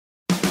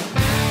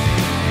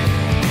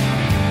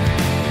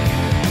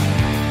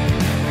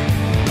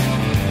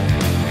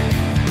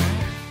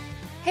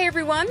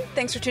everyone.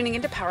 Thanks for tuning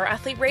into Power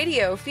Athlete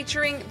Radio,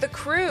 featuring The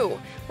Crew,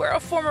 where a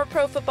former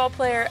pro football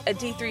player, a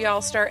D3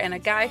 All-Star, and a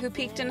guy who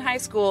peaked in high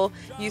school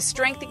use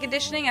strength and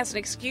conditioning as an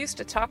excuse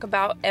to talk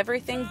about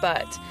everything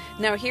but.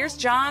 Now here's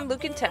John,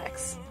 Luke, and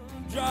Tex.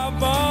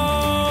 Drive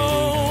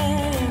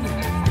on,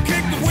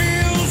 kick the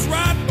wheels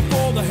right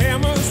before the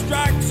hammer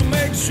strikes, so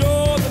make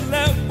sure the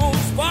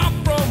level's far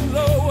from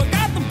low. I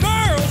got them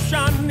girls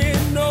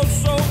shining oh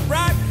so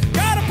bright,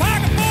 got a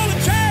pocket full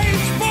of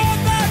change for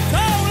the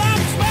toll. I'm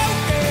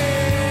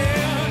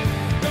smoking,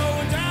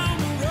 going down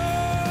the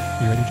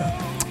road. You ready, John?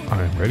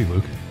 I am ready,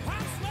 Luke.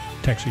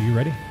 Tex, are you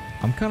ready?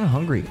 I'm kind of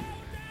hungry.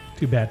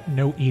 Too bad.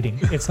 No eating.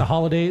 It's the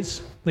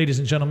holidays. Ladies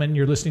and gentlemen,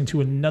 you're listening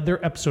to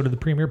another episode of the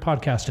premier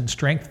podcast in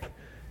strength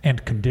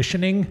and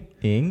conditioning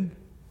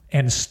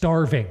and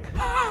starving.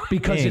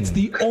 Because it's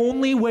the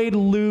only way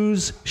to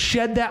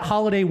shed that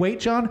holiday weight,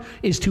 John,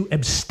 is to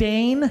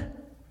abstain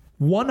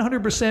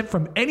 100%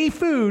 from any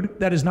food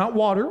that is not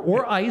water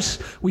or ice.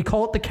 We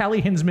call it the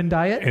Callie Hinsman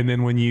diet. And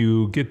then when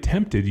you get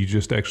tempted, you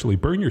just actually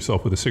burn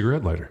yourself with a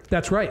cigarette lighter.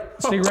 That's right.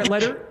 Cigarette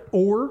lighter.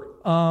 Or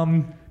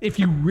if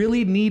you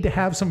really need to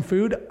have some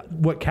food,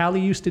 what Callie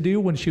used to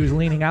do when she was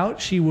leaning out,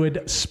 she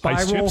would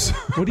spiral.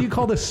 What do you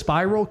call the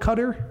spiral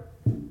cutter?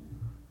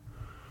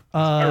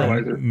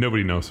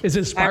 Nobody knows. Is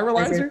it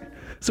spiralizer?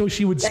 So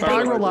she would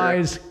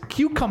spiralize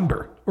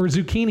cucumber or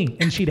zucchini,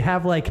 and she'd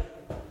have like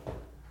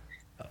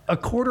a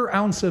quarter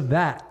ounce of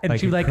that. And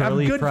she'd be like, I'm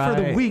good for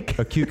the week.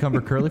 A cucumber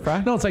curly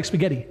fry? No, it's like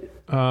spaghetti.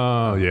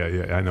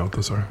 Yeah, I know what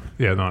those are.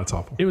 Yeah, no, it's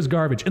awful. It was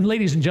garbage. And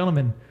ladies and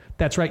gentlemen,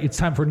 that's right. It's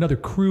time for another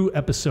Crew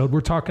episode. We're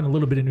talking a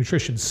little bit of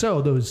nutrition.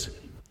 So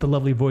the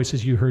lovely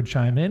voices you heard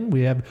chime in. We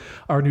have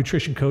our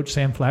nutrition coach,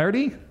 Sam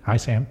Flaherty. Hi,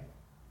 Sam.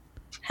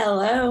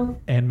 Hello.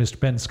 And Mr.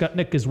 Ben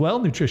Skutnik as well,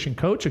 nutrition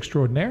coach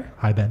extraordinaire.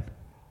 Hi, Ben.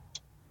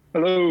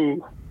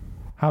 Hello.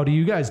 How do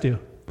you guys do?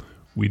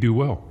 We do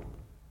well.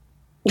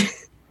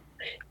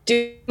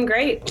 Doing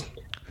great.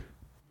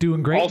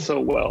 Doing great. Also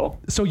well.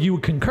 So you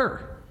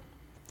concur.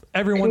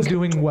 Everyone's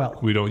doing well.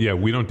 We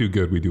don't do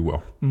good. We do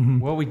well. Mm-hmm.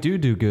 Well, we do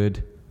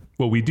good.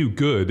 Well, we do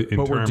good in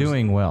but terms... we're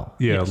doing well.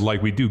 Yeah, Yes.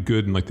 like we do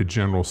good in like the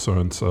general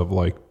sense of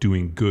like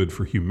doing good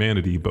for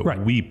humanity, but Right.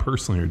 we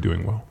personally are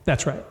doing well.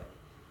 That's right.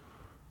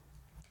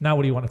 Now,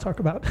 what do you want to talk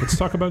about? Let's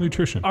talk about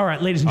nutrition. All right,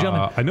 ladies and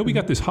gentlemen. I know we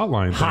got this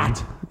hotline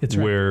thing It's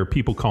right. where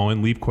people call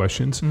in, leave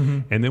questions,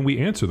 and then we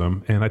answer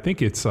them. And I think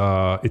it's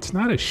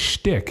not a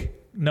shtick.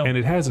 No. And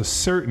it has a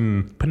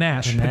certain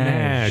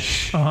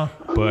Panache.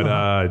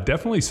 but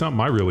definitely something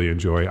I really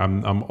enjoy.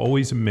 I'm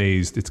always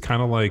amazed. It's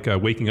kind of like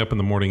waking up in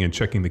the morning and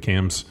checking the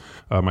cams,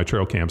 my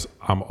trail cams.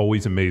 I'm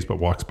always amazed what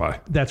walks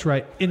by. That's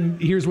right.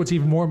 And here's what's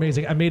even more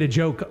amazing. I made a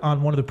joke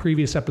on one of the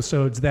previous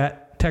episodes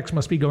that Tex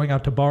must be going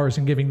out to bars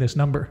and giving this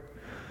number.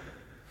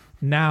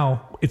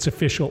 Now it's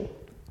official.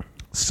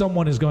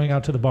 Someone is going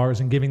out to the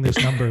bars and giving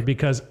this number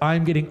because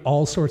I'm getting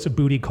all sorts of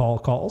booty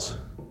calls.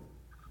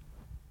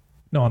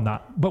 No, I'm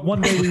not. But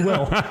one day we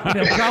will. And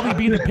it'll probably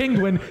be the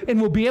penguin,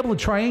 and we'll be able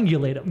to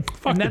triangulate him.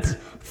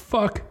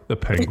 Fuck the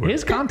penguin.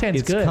 His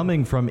content's It's good.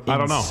 coming from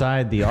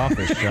inside the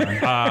office, John.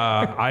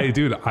 I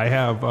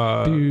have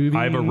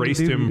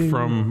erased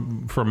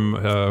him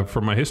from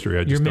my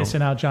history. You're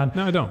missing out, John.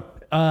 No, I don't.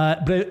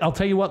 But I'll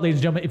tell you what, ladies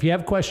and gentlemen, if you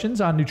have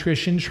questions on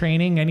nutrition,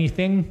 training,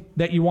 anything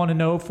that you want to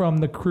know from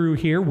the crew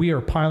here, we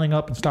are piling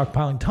up and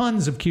stockpiling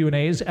tons of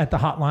Q&As at the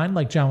hotline,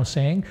 like John was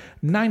saying,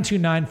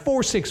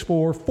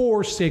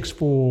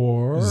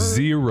 929-464-464.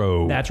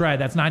 Zero. That's right.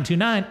 That's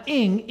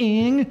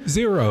 929-ing.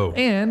 Zero.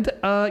 And,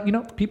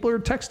 people are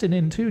texting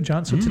in too,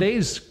 John. So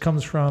today's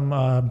comes from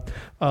a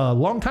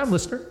longtime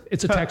listener.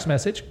 It's a text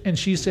message. And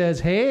she says,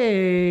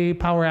 hey,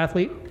 Power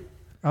Athlete.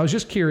 I was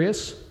just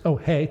curious.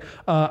 I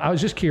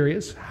was just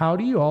curious. How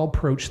do you all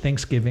approach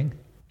Thanksgiving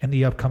and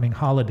the upcoming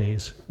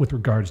holidays with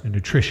regards to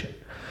nutrition?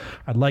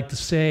 I'd like to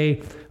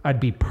say I'd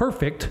be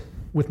perfect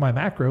with my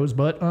macros,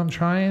 but I'm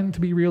trying to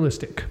be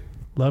realistic.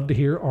 Love to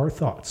hear our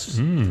thoughts.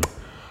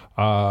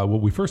 Well,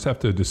 we first have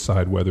to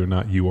decide whether or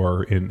not you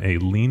are in a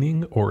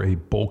leaning or a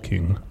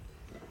bulking.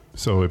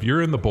 So if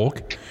you're in the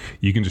bulk,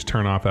 you can just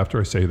turn off after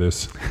I say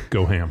this.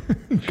 Go ham.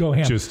 Go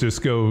ham. Just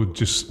Is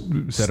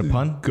that a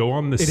pun? Go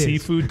on the It is.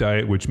 seafood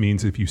diet, which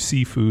means if you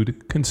see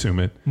food, consume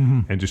it,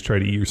 and just try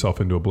to eat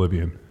yourself into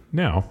oblivion.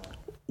 Now,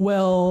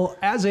 Well,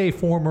 as a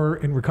former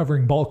and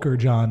recovering bulker,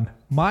 John,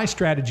 my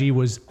strategy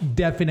was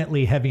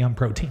definitely heavy on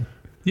protein.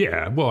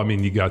 yeah, well, I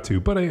mean, you got to,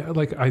 but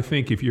I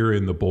think if you're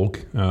in the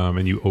bulk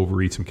and you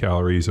overeat some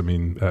calories, I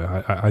mean,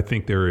 I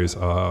think there is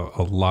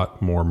a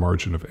lot more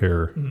margin of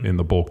error in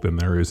the bulk than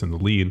there is in the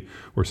lean,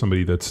 or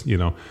somebody that's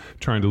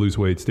trying to lose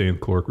weight, stay in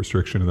caloric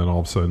restriction, and then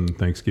all of a sudden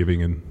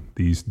Thanksgiving and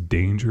these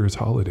dangerous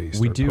holidays.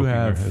 We start do poking their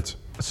have heads.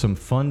 some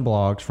fun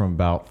blogs from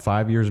about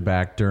 5 years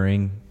back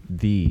during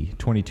the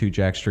 22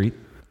 Jack Street,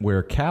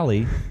 where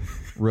Callie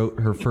wrote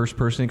her first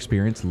person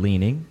experience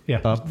leaning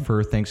up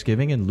for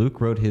Thanksgiving, and Luke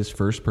wrote his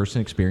first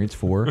person experience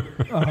for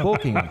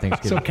bulking on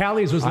Thanksgiving. So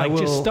Callie's was like,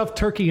 just stuff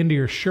turkey into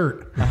your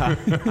shirt. I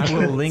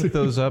will link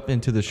those up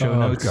into the show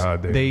notes.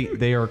 God,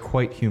 they are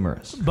quite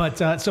humorous. But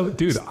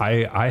dude,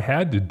 I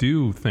had to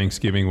do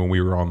Thanksgiving when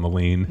we were on the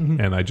lean,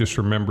 and I just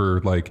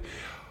remember like,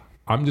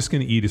 I'm just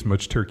going to eat as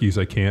much turkey as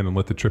I can and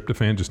let the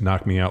tryptophan just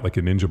knock me out like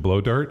a ninja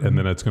blow dart, and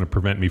then it's going to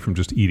prevent me from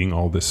just eating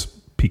all this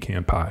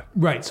pecan pie.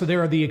 Right. So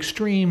there are the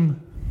extreme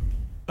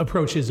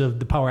approaches of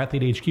the Power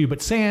Athlete HQ,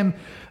 but Sam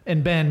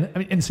and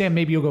Ben, and Sam,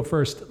 maybe you'll go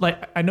first.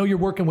 Like, I know you're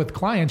working with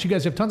clients. You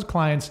guys have tons of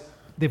clients.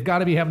 They've got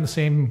to be having the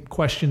same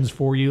questions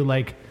for you.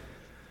 Like,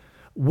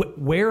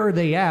 where are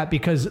they at?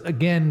 Because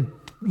again,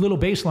 little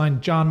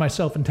baseline, John,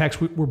 myself, and Tex,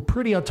 we're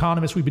pretty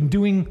autonomous. We've been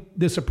doing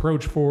this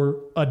approach for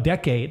a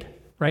decade,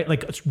 right?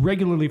 Like it's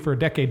regularly for a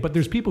decade, but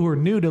there's people who are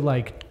new to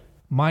like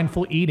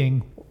mindful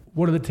eating.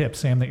 What are the tips,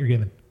 Sam, that you're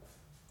giving?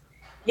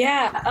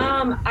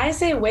 Yeah, I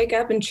say wake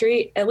up and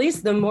treat at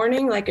least the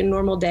morning like a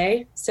normal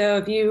day. So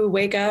if you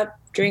wake up,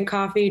 drink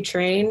coffee,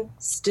 train,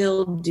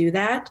 still do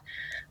that.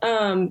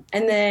 And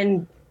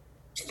then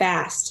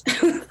fast.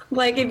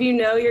 Like if you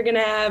know you're going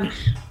to have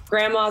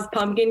grandma's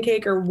pumpkin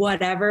cake or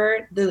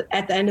whatever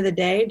at the end of the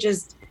day,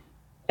 just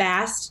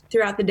fast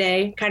throughout the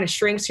day, kind of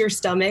shrinks your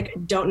stomach.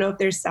 Don't know if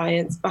there's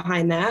science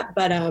behind that,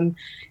 but in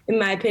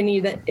my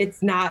opinion, that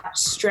it's not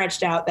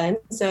stretched out then.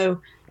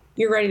 So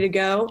you're ready to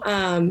go.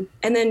 And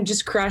then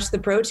just crush the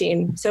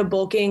protein. So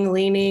bulking,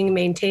 leaning,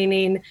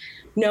 maintaining.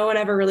 No one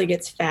ever really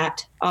gets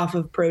fat off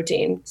of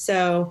protein.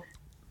 So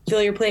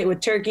fill your plate with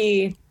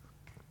turkey,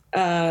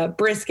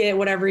 brisket,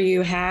 whatever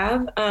you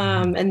have,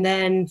 and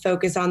then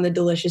focus on the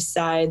delicious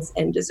sides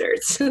and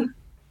desserts.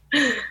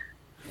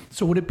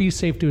 So would it be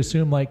safe to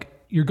assume like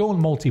you're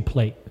going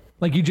multi-plate?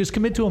 Like you just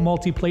commit to a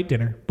multi-plate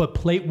dinner, but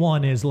plate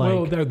one is like...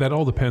 Well, that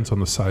all depends on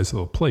the size of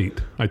the plate.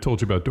 I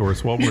told you about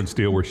Doris Walborn's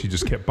deal where she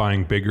just kept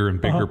buying bigger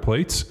and bigger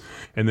plates.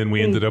 And then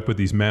we ended up with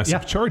these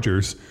massive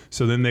chargers.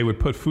 So then they would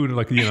put food in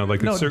like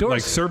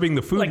serving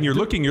the food like, and you're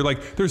looking, you're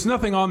like, there's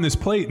nothing on this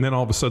plate. And then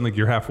all of a sudden, like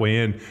you're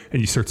halfway in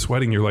and you start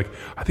sweating. You're like,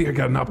 I think I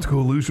got an optical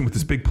illusion with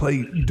this big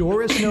plate.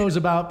 Doris knows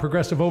about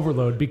progressive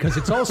overload because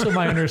it's also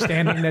my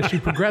understanding that she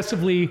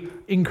progressively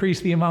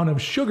increased the amount of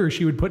sugar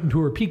she would put into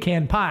her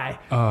pecan pie.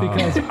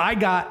 Because I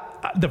got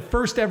the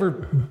first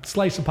ever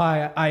slice of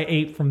pie I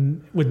ate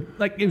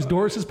it was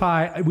Doris's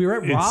pie. We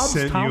were at Rob's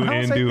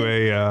townhouse.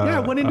 I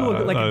went into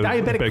a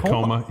diabetic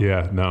coma.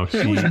 Yeah, no,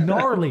 it was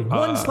gnarly.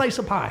 One slice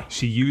of pie.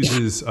 She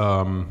uses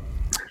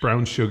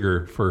brown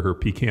sugar for her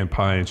pecan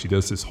pie, and she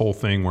does this whole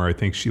thing where I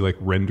think she like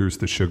renders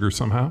the sugar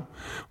somehow.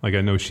 Like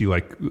I know she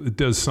like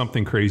does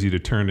something crazy to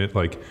turn it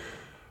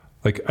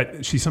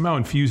she somehow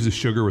infuses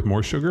sugar with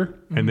more sugar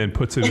and then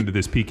puts it into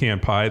this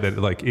pecan pie that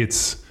like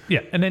it's...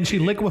 Yeah, and then she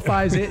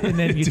liquefies it, and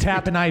then you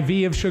tap an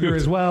IV of sugar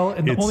as well,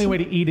 and the only way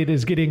to eat it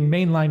is getting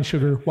mainline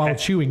sugar while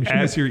chewing sugar.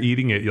 As you're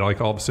eating it, you're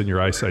like all of a sudden your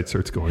eyesight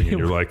starts going, and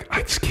you're like,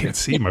 I just can't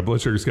see. My blood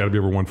sugar's got to be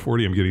over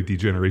 140. I'm getting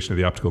degeneration of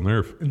the optical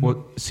nerve.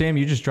 Well, Sam,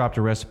 you just dropped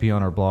a recipe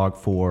on our blog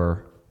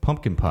for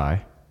pumpkin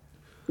pie.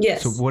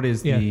 Yes. So what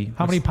is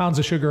how many pounds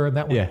of sugar in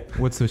that one? Yeah.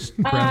 What's the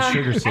brown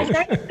sugar? I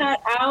tried to cut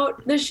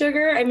out the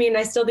sugar. I mean,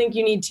 I still think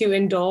you need to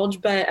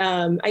indulge, but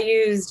I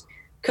used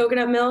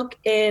coconut milk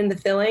in the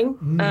filling,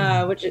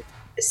 which is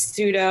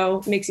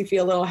pseudo, makes you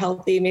feel a little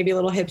healthy, maybe a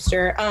little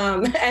hipster.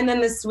 And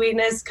then the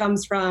sweetness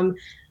comes from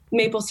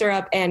maple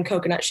syrup and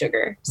coconut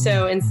sugar.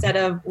 So instead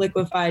of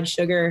liquefied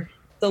sugar,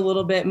 it's a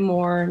little bit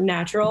more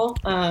natural.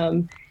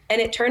 And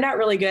it turned out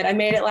really good. I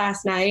made it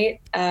last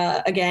night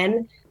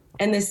again.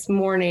 And this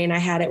morning I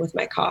had it with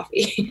my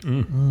coffee.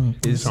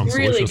 It's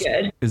really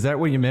good. Is that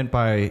what you meant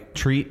by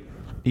treat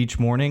each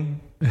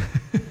morning?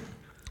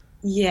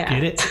 Yeah.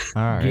 Get it?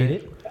 All right. Get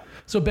it?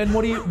 So Ben,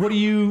 where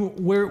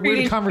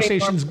the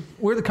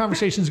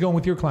conversations going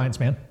with your clients,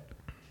 man?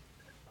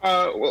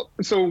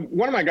 So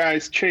one of my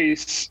guys,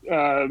 Chase,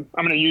 I'm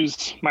going to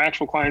use my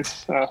actual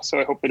clients, so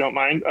I hope they don't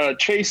mind.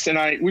 Chase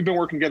and we've been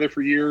working together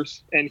for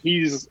years, and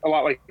he's a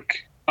lot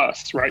like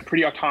us, right?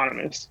 Pretty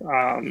autonomous.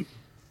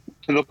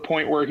 To the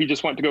point where he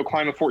just went to go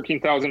climb a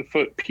 14,000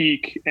 foot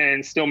peak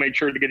and still made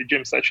sure to get a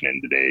gym session in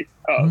today.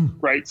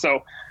 Right.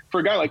 So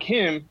for a guy like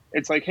him,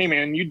 it's like, hey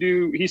man,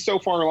 he's so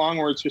far along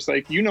where it's just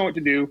like, you know what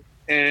to do.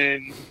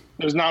 And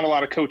there's not a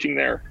lot of coaching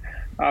there.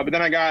 But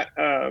then I got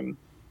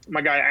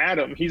my guy,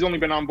 Adam, he's only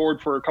been on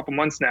board for a couple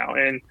months now,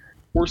 and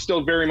we're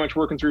still very much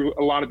working through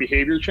a lot of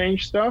behavior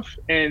change stuff.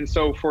 And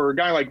so for a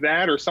guy like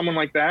that, or someone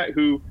like that,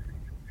 who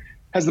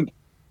has the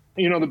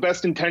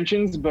best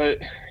intentions, but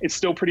it's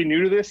still pretty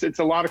new to this. It's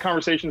a lot of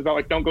conversations about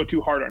like, don't go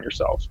too hard on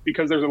yourself,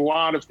 because there's a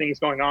lot of things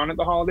going on at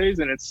the holidays,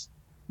 and it's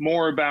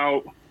more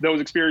about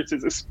those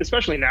experiences,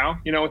 especially now,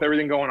 with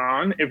everything going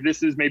on. If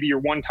this is maybe your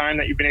one time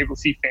that you've been able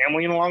to see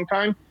family in a long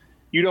time,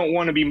 you don't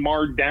want to be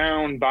marred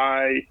down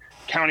by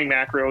counting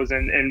macros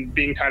and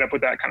being tied up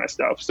with that kind of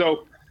stuff.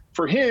 So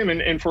for him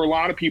and for a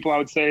lot of people, I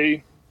would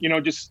say,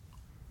 just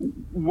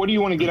what do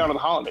you want to get out of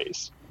the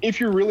holidays?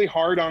 If you're really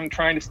hard on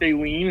trying to stay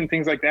lean and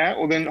things like that,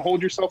 well, then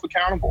hold yourself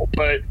accountable.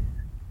 But,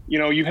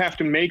 you have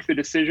to make the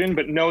decision,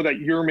 but know that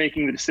you're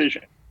making the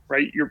decision,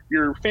 right?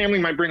 Your family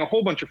might bring a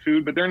whole bunch of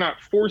food, but they're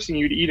not forcing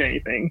you to eat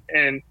anything.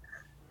 And,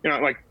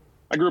 like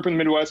I grew up in the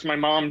Midwest, and my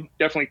mom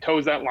definitely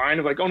toes that line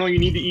of like, oh no, you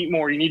need to eat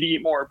more. You need to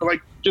eat more. But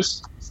like,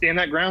 just stand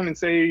that ground and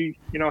say,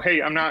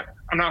 hey, I'm not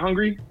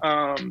hungry.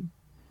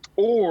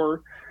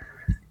 Or,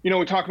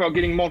 we talk about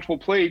getting multiple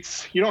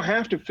plates. You don't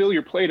have to fill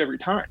your plate every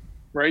time,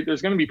 right?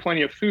 There's going to be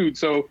plenty of food.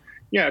 So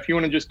yeah, if you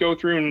want to just go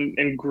through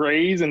and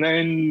graze and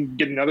then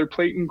get another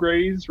plate and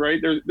graze,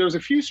 right? There's a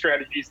few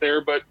strategies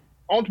there, but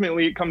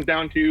ultimately it comes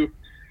down to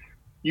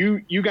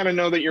you got to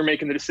know that you're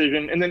making the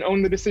decision and then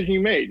own the decision you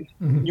made.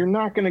 Mm-hmm. You're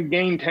not going to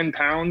gain 10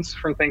 pounds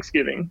from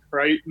Thanksgiving,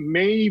 right?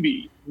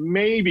 Maybe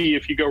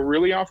if you go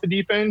really off the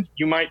deep end,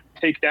 you might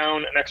take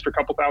down an extra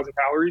couple thousand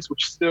calories,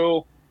 which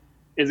still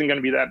isn't going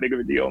to be that big of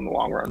a deal in the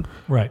long run.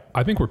 Right.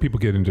 I think where people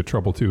get into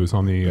trouble too is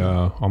on the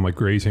on like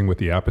grazing with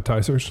the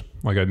appetizers.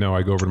 Like I know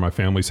I go over to my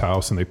family's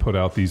house and they put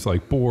out these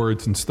like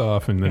boards and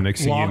stuff, and the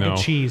next thing you know, log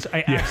of cheese.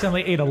 I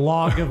accidentally ate a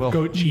log of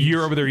goat cheese.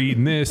 You're over there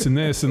eating this and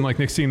this, and like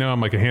next thing you know, I'm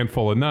like a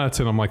handful of nuts,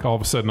 and I'm like all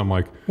of a sudden I'm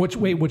like, which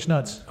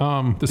nuts?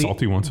 The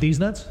salty ones.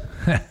 These nuts?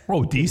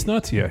 Oh, these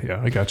nuts?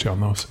 Yeah, I got you on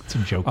those. It's a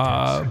joke.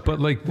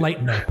 But like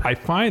lighten up. I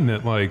find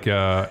that like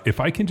if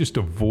I can just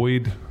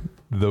avoid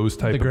those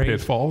type of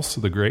pitfalls,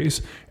 the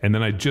graze, and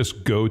then I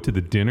just go to the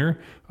dinner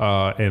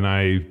and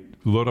I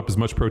load up as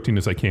much protein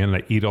as I can, and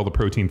I eat all the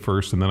protein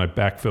first, and then I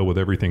backfill with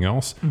everything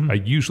else. Mm-hmm. I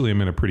usually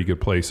am in a pretty good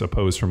place,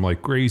 opposed from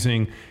like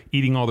grazing,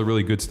 eating all the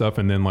really good stuff,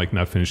 and then like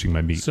not finishing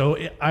my meat. So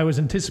I was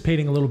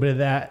anticipating a little bit of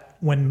that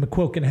when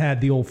McQuilkin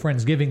had the old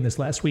Friendsgiving this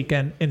last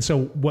weekend. And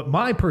so what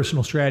my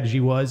personal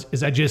strategy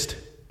is I just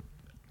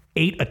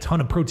ate a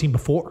ton of protein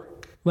before.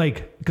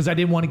 Like, because I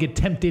didn't want to get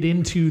tempted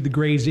into the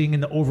grazing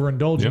and the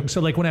overindulging. Yep.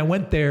 So like when I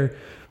went there,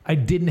 I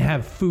didn't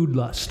have food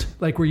lust.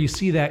 Like where you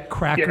see that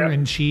cracker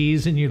and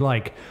cheese and you're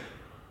like,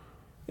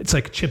 it's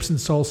like chips and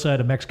salsa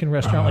at a Mexican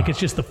restaurant. Like it's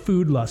just the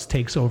food lust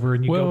takes over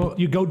and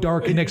you go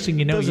dark, and next thing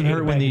you know, it doesn't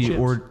hurt when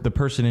the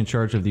person in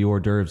charge of the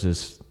hors d'oeuvres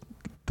is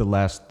the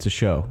last to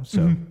show.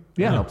 So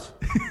that helps.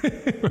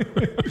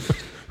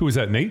 Who was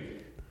that, Nate?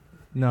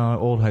 No,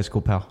 old high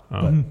school pal.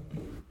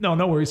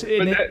 No worries.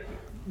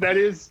 That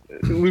is,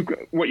 Luke,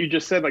 what you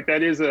just said, like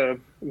that is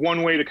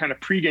one way to kind of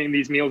pregame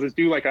these meals is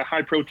do like a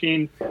high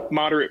protein,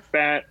 moderate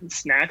fat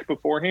snack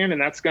beforehand. And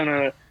that's going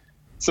to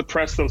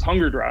suppress those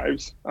hunger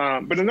drives.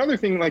 But another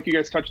thing, like you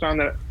guys touched on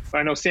that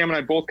I know Sam and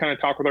I both kind of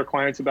talk with our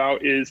clients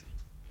about is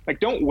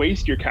like, don't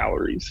waste your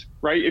calories,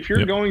 right? If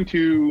you're going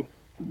to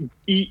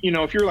eat,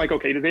 if you're like,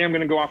 okay, today I'm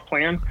going to go off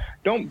plan,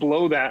 don't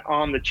blow that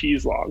on the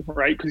cheese log,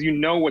 right? Because you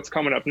know what's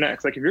coming up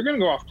next. Like if you're going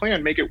to go off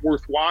plan, make it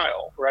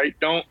worthwhile, right?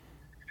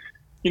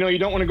 You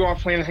don't want to go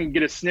off plan and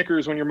get a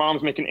Snickers when your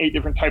mom's making 8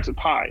 different types of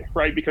pie,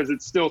 right? Because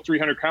it's still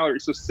 300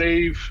 calories. So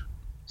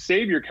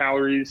save your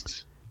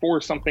calories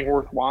for something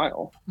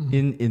worthwhile.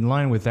 In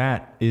line with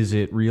that, is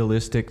it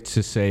realistic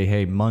to say,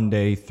 hey,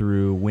 Monday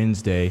through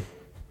Wednesday,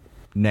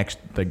 next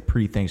like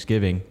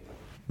pre-Thanksgiving,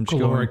 I'm just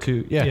going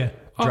to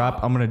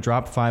I'm going to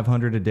drop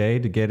 500 a day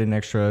to get an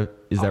extra.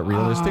 Is that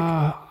realistic?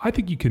 I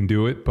think you can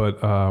do it,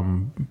 but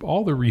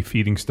all the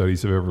refeeding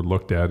studies I've ever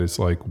looked at is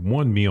like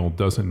one meal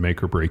doesn't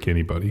make or break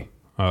anybody.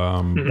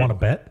 Want to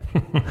bet?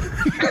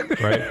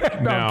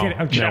 Right?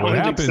 Now what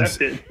happens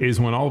is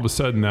when all of a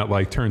sudden that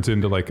like turns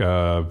into like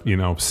a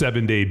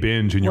 7-day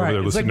binge, and you're over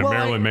there listening to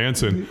Marilyn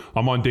Manson.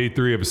 I'm on day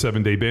 3 of a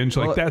 7-day binge.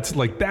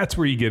 That's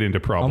where you get into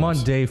problems. I'm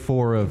on day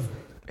 4 of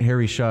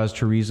Harry Shaw's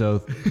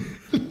chorizo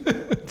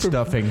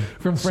stuffing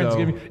from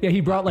Friendsgiving. Yeah, he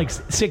brought like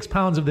 6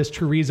 pounds of this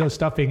chorizo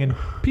stuffing, and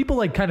people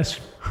like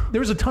there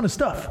was a ton of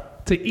stuff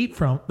to eat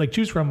from, like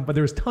choose from, but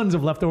there was tons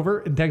of leftover,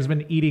 and Teg's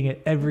been eating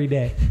it every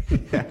day.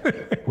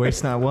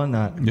 Waste not, want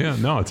not. Yeah,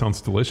 no, it sounds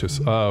delicious.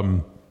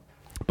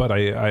 But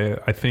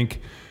I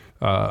think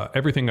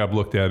everything I've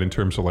looked at in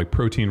terms of like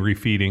protein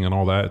refeeding and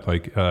all that,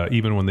 like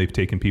even when they've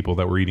taken people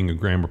that were eating a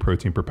gram of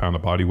protein per pound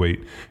of body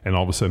weight and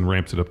all of a sudden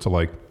ramped it up to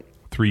like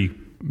 3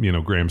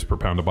 grams per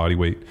pound of body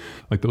weight,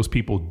 like those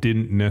people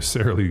didn't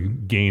necessarily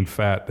gain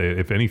fat.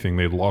 If anything,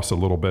 they lost a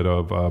little bit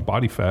of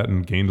body fat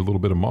and gained a little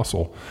bit of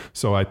muscle.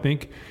 So I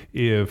think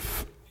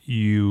if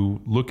you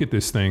look at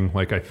this thing,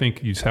 like I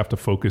think you just have to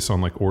focus on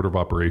like order of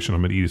operation.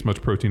 I'm going to eat as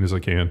much protein as I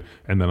can,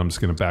 and then I'm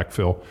just going to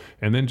backfill,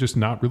 and then just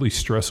not really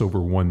stress over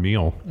one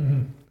meal.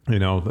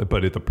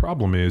 But the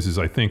problem is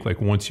I think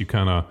like once you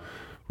kind of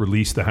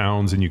release the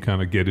hounds and you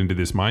kind of get into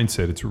this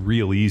mindset, it's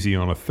real easy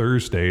on a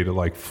Thursday to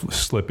like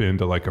slip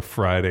into like a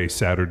Friday,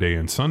 Saturday,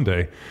 and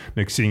Sunday.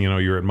 Next thing you know,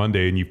 you're at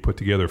Monday and you've put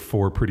together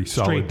 4 pretty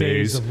solid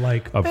days of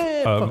like,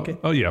 fuck it.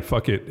 Oh yeah,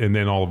 fuck it. And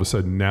then all of a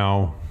sudden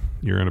now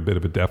you're in a bit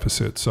of a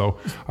deficit. So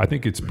I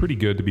think it's pretty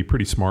good to be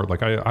pretty smart.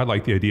 Like I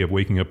like the idea of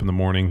waking up in the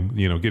morning,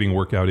 getting a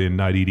workout in,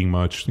 not eating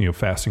much,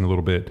 fasting a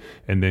little bit,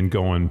 and then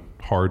going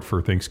hard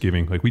for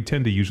Thanksgiving. Like we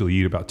tend to usually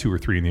eat about 2 or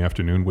 3 in the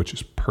afternoon, which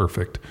is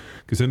perfect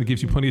because then it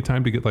gives you plenty of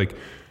time to get like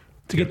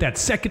to get that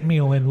second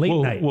meal in late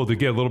night. Well, to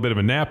get a little bit of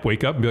a nap,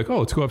 wake up and be like, oh,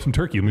 let's go have some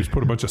turkey. Let me just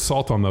put a bunch of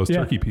salt on those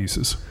turkey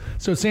pieces.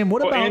 So, Sam,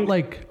 what about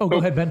go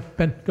ahead, Ben.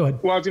 Ben, go ahead.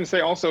 Well, I was going to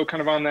say also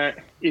kind of on that,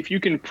 if you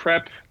can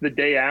prep the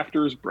day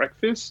after's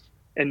breakfast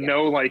and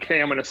know like,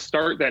 hey, I'm going to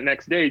start that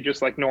next day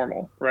just like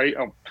normal, right?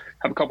 I'll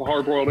have a couple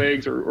hard-boiled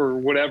eggs or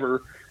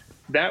whatever.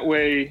 That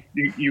way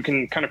you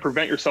can kind of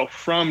prevent yourself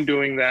from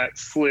doing that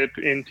slip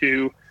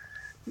into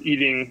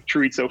eating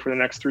chorizo for the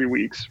next 3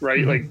 weeks,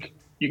 right? Like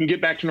you can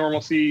get back to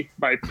normalcy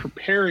by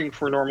preparing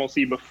for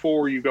normalcy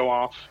before you go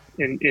off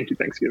into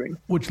Thanksgiving.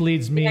 Which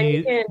leads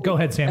me, go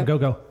ahead, Sam,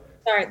 go.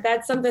 Sorry,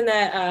 that's something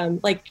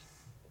that like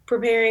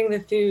preparing the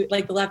food,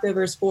 like the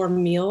leftovers for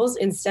meals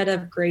instead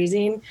of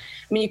grazing.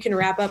 I mean, you can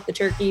wrap up the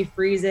turkey,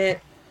 freeze it,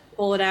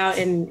 pull it out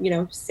in,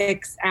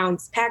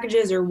 6-ounce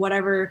packages or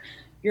whatever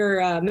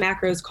your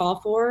macros call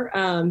for,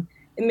 and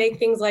make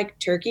things like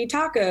turkey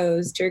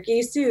tacos,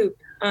 turkey soup,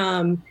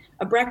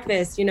 a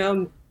breakfast,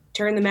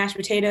 turn the mashed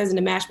potatoes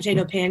into mashed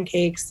potato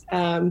pancakes.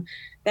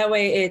 That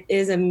way it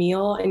is a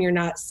meal and you're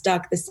not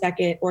stuck the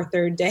second or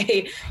third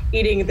day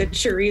eating the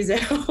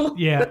chorizo.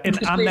 Yeah. And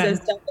on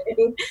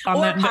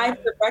that pie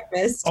for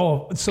breakfast.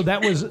 Oh, so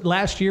that was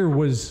last year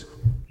was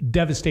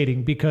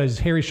devastating because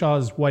Harry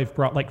Shaw's wife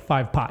brought like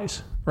 5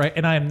 pies, right?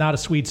 And I am not a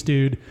sweets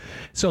dude.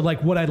 So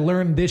like what I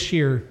learned this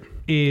year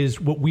is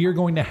what we are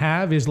going to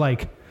have is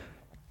like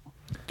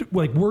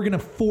we're going to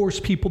force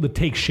people to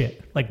take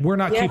shit. Like we're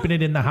not keeping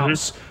it in the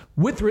house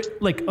with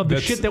like of the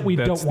shit that we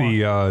don't want.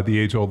 That's the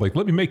age old, like,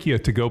 let me make you a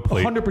to-go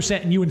plate.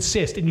 100%. And you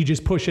insist and you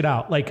just push it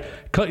out. Like,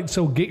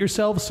 so get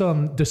yourself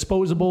some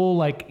disposable,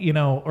 like,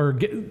 or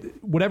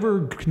get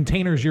whatever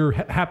containers you're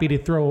happy to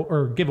throw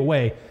or give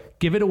away,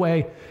 give it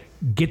away,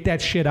 get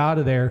that shit out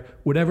of there.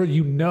 Whatever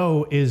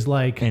is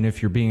like. And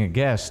if you're being a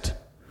guest,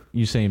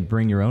 you saying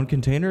bring your own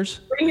containers?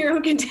 Bring your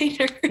own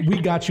container.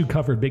 We got you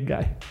covered, big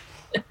guy.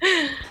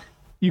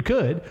 You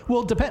could.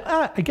 Well, depend.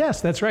 I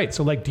guess that's right.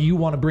 So, like, do you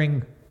want to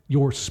bring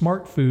your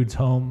smart foods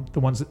home? The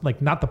ones that, like,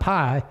 not the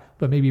pie,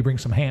 but maybe you bring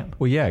some ham.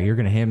 Well, yeah, you're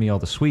going to hand me all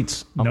the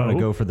sweets. I'm going to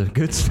go for the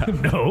good stuff.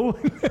 No.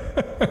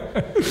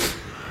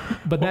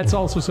 But that's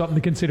also something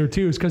to consider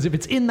too, is because if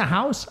it's in the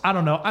house, I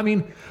don't know. I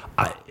mean,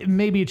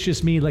 maybe it's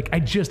just me. Like, I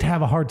just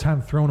have a hard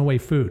time throwing away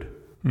food.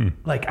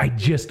 Like, I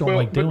just don't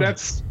like doing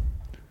it.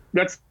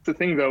 That's the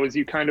thing, though, is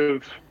you kind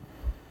of.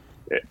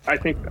 I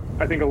think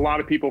a lot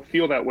of people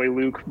feel that way,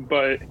 Luke.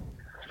 But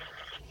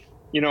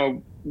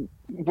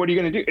what are you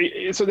going to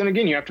do? So then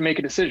again, you have to make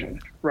a decision,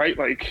 right?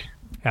 Like,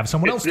 have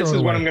someone else. This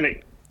is what I'm going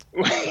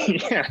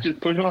to. Yeah, just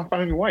push it off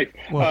on your wife.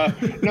 Well.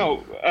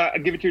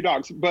 Give it to your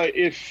dogs. But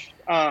if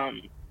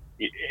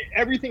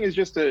everything is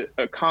just a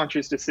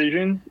conscious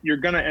decision, you're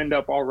going to end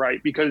up all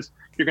right because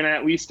you're going to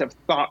at least have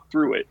thought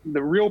through it.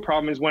 The real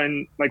problem is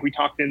when, like we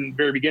talked in the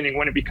very beginning,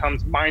 when it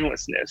becomes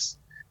mindlessness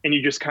and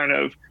you just kind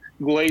of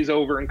glaze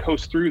over and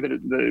coast through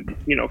the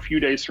few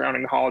days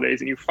surrounding the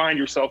holidays, and you find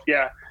yourself,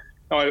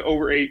 I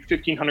overate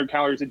 1,500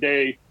 calories a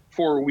day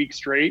for a week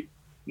straight.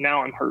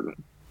 Now I'm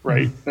hurting,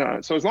 right?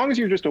 So as long as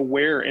you're just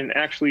aware and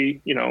actually,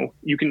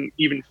 you can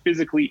even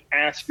physically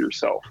ask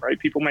yourself, right?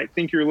 People might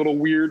think you're a little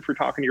weird for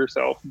talking to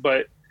yourself,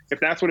 but if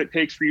that's what it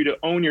takes for you to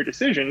own your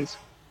decisions,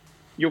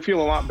 you'll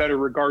feel a lot better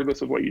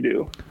regardless of what you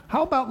do.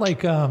 How about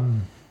like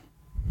on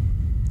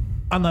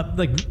the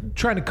like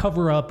trying to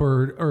cover up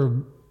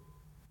or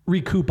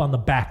recoup on the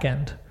back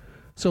end?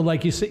 So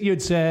like you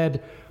had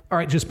said, all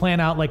right, just plan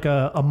out like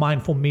a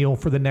mindful meal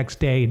for the next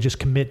day and just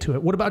commit to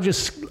it. What about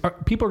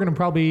people are going to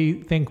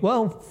probably think,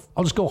 well,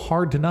 I'll just go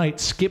hard tonight,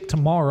 skip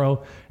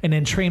tomorrow, and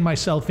then train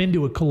myself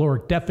into a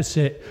caloric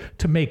deficit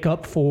to make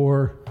up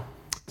for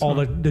all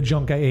the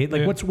junk I ate.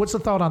 Like, what's the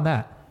thought on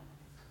that?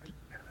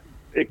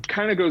 It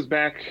kind of goes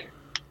back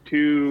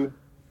to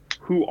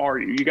who are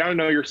you? You got to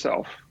know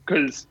yourself,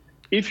 because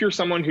if you're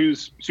someone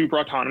who's super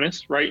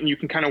autonomous, right, and you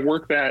can kind of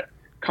work that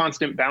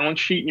constant balance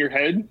sheet in your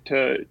head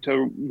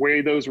to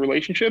weigh those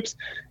relationships,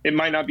 it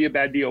might not be a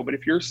bad deal. But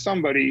if you're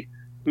somebody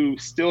who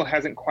still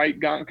hasn't quite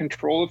gotten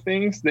control of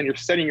things, then you're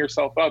setting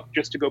yourself up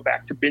just to go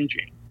back to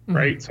binging,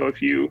 right? So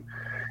if you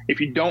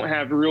don't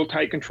have real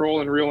tight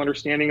control and real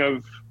understanding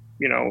of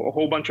a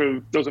whole bunch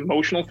of those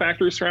emotional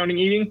factors surrounding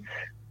eating,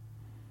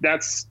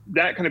 that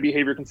kind of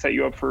behavior can set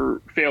you up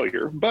for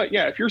failure. But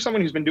yeah, if you're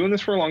someone who's been doing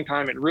this for a long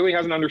time and really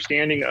has an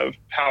understanding of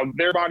how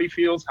their body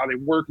feels, how they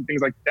work, and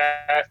things like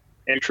that,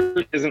 and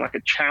truth isn't like a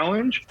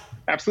challenge,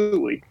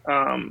 absolutely.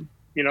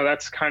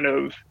 That's kind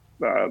of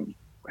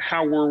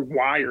how we're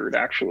wired,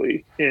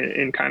 actually,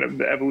 in kind of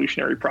the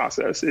evolutionary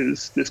process,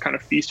 is this kind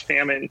of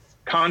feast-famine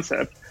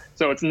concept.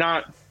 So it's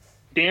not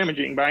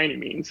damaging by any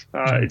means.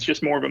 It's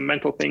just more of a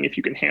mental thing if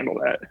you can handle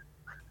that.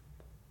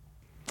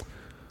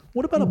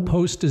 What about a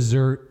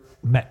post-dessert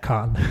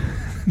Metcon?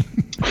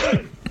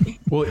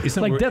 Well,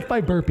 isn't like death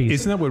by burpees?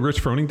 Isn't that what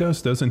Rich Froning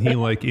does? Doesn't he,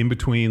 like, in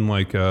between,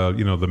 like,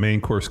 the main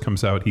course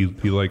comes out, he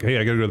like, hey,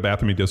 I got to go to the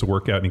bathroom. He does a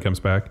workout and he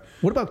comes back.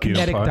 What about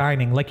kinetic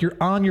dining? Like, you're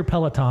on your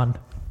Peloton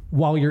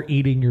while you're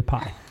eating your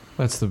pie.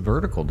 That's the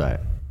vertical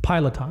diet.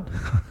 Piloton.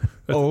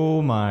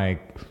 Oh my,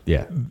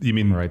 yeah. You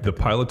mean the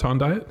Piloton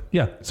diet?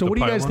 Yeah. So what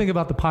do you guys think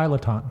about the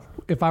Piloton?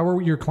 if I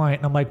were your client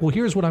and I'm like, well,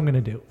 here's what I'm going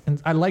to do.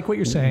 And I like what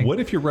you're saying. What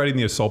if you're riding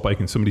the assault bike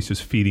and somebody's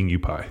just feeding you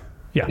pie?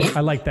 Yeah,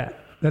 I like that.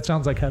 That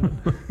sounds like heaven.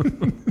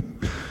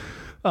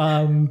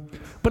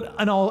 But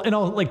and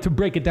I'll like to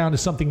break it down to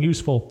something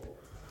useful.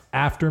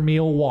 After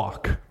meal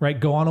walk, right?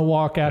 Go on a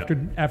walk after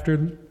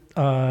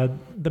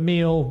the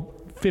meal,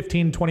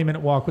 15,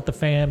 20-minute walk with the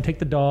fam, take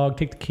the dog,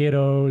 take the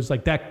kiddos,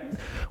 like that,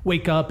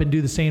 wake up and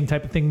do the same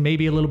type of thing,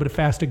 maybe a little bit of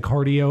fasted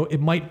cardio. It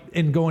might,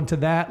 and go into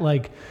that,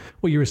 like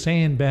what you were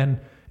saying, Ben,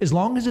 as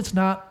long as it's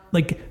not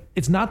like,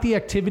 it's not the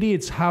activity,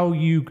 it's how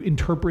you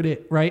interpret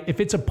it, right? If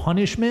it's a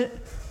punishment,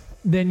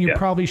 then you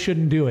probably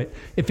shouldn't do it.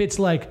 If it's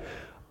like,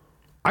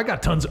 I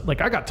got tons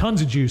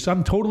of juice,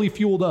 I'm totally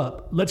fueled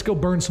up, let's go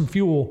burn some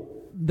fuel,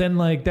 then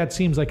like that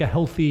seems like a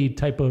healthy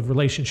type of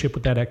relationship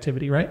with that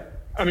activity, right?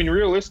 I mean,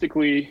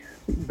 realistically,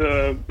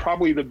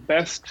 probably the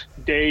best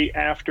day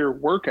after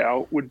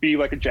workout would be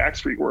like a Jack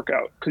Street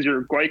workout, because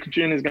your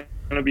glycogen is going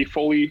to be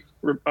fully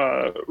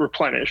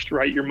replenished,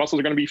 right? Your muscles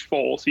are going to be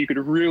full, so you could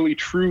really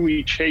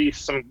truly chase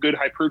some good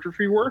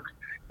hypertrophy work.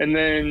 And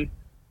then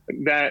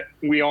that,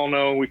 we all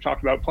know, we've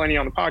talked about plenty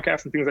on the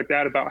podcast and things like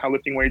that about how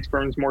lifting weights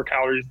burns more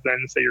calories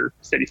than, say, your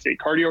steady state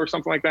cardio or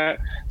something like that.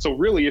 So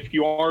really, if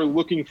you are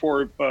looking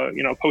for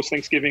post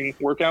Thanksgiving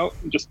workout,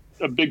 just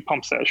a big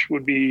pump sesh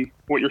would be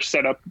what you're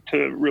set up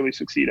to really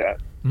succeed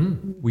at.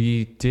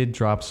 We did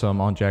drop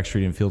some on Jack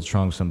Street and Field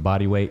Strong, some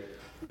body weight.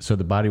 So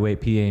the body weight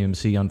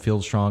PAMC on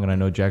Field Strong, and I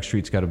know Jack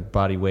Street's got a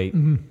body weight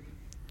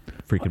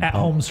freaking at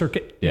home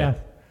circuit. Yeah.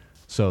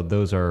 So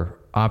those are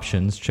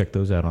options. Check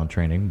those out on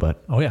training.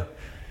 But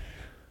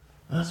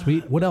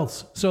sweet. What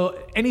else? So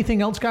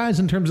anything else, guys,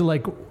 in terms of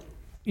like,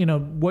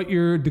 what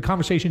the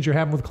conversations you're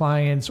having with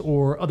clients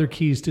or other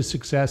keys to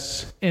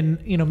success,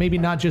 and, maybe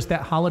not just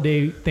that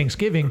holiday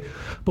Thanksgiving,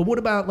 but what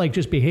about like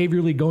just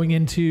behaviorally going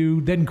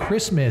into then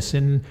Christmas?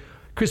 And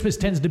Christmas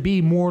tends to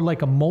be more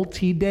like a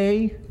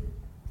multi-day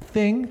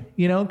thing,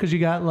 because you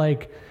got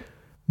like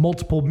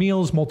multiple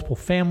meals, multiple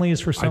families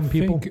for some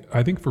people.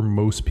 I think for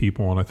most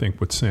people, and I think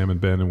what Sam and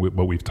Ben and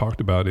what we've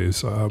talked about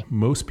is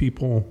most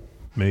people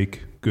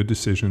make good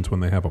decisions when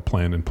they have a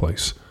plan in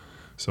place.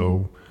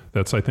 So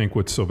that's, I think,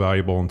 what's so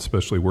valuable, and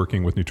especially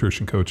working with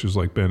nutrition coaches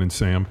like Ben and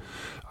Sam,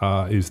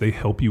 is they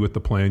help you with the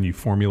plan. You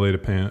formulate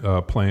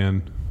a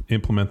plan,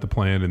 implement the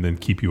plan, and then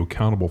keep you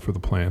accountable for the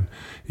plan.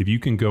 If you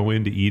can go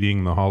into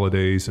eating the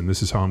holidays and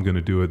this is how I'm going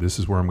to do it, this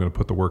is where I'm going to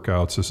put the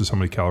workouts, this is how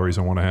many calories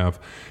I want to have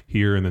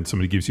here, and then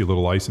somebody gives you a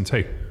little license,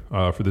 hey,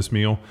 for this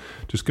meal,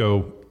 just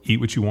go eat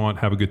what you want,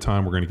 have a good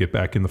time, we're going to get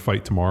back in the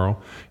fight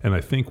tomorrow. And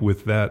I think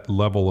with that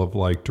level of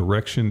like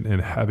direction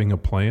and having a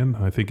plan,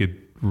 I think it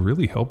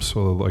really helps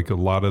like a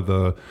lot of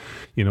the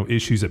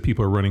issues that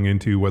people are running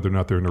into, whether or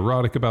not they're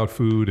neurotic about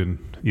food, and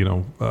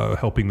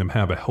helping them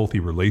have a healthy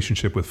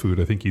relationship with food.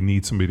 I think you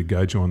need somebody to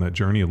guide you on that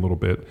journey a little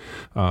bit.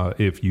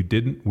 If you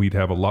didn't, we'd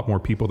have a lot more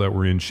people that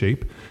were in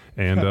shape,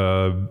 and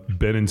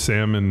Ben and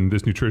Sam and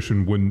this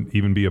nutrition wouldn't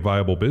even be a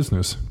viable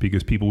business,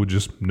 because people would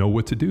just know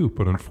what to do.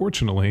 But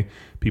unfortunately,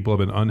 people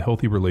have an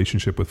unhealthy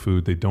relationship with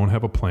food. They don't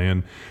have a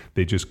plan.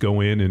 They just go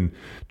in and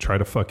try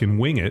to fucking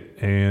wing it,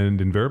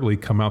 and invariably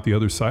come out the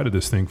other side of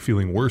this thing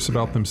feeling worse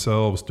about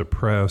themselves,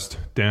 depressed,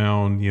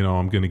 down,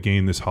 I'm going to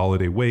gain this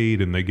holiday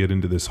weight, and they get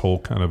into this whole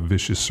kind of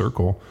vicious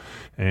circle,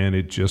 and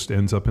it just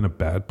ends up in a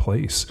bad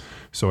place.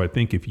 So I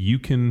think if you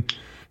can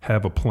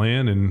have a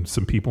plan and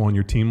some people on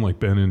your team like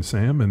Ben and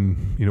Sam,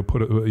 and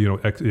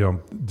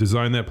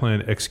design that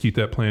plan, execute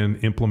that plan,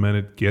 implement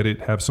it, get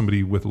it, have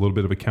somebody with a little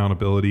bit of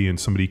accountability and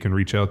somebody you can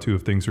reach out to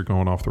if things are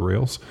going off the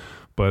rails.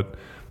 But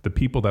the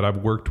people that I've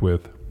worked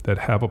with that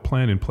have a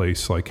plan in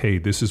place, like, hey,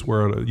 this is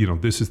where,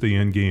 this is the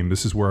end game,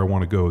 this is where I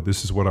want to go,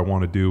 this is what I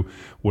want to do,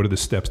 what are the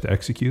steps to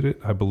execute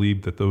it? I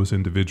believe that those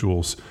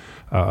individuals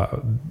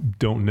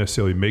don't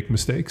necessarily make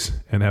mistakes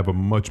and have a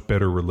much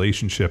better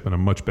relationship and a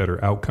much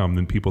better outcome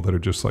than people that are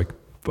just like,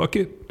 fuck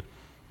it.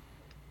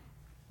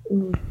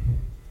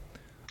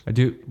 I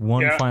do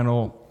one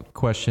final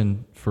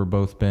question for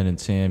both Ben and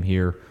Sam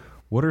here.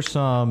 What are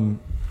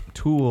some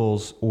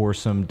tools or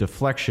some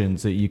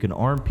deflections that you can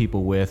arm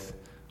people with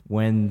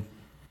when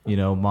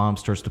mom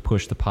starts to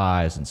push the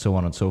pies and so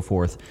on and so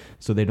forth,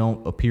 so they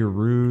don't appear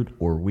rude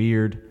or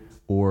weird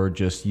or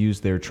just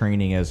use their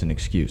training as an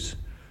excuse?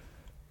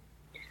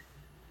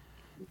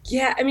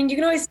 Yeah, I mean, you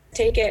can always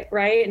take it,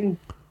 right? And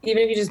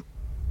even if you just,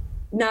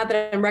 not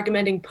that I'm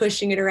recommending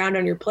pushing it around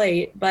on your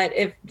plate, but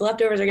if the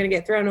leftovers are going to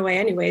get thrown away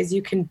anyways,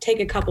 you can take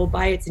a couple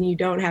bites and you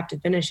don't have to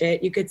finish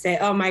it. You could say,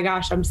 oh my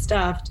gosh, I'm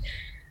stuffed.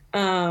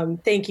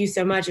 Thank you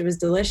so much. It was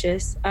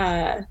delicious.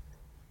 I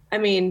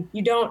mean,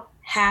 you don't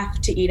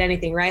have to eat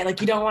anything, right?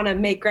 Like, you don't want to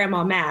make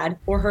grandma mad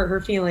or hurt her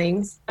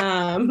feelings.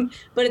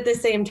 But at the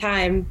same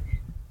time,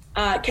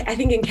 I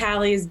think in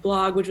Callie's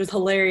blog, which was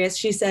hilarious,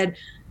 she said,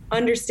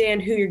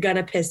 understand who you're going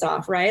to piss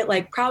off, right?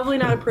 Like, probably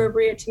not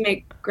appropriate to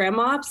make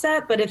grandma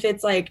upset, but if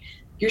it's like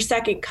your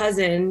second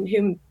cousin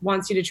who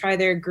wants you to try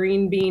their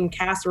green bean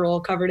casserole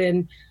covered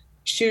in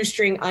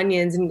shoestring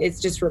onions and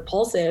it's just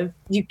repulsive,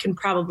 you can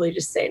probably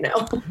just say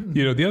no.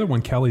 The other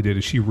one Callie did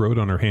is she wrote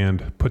on her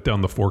hand, "Put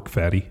down the fork,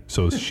 fatty."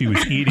 So as she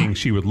was eating,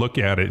 she would look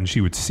at it and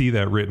she would see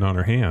that written on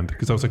her hand.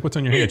 Because I was like, "What's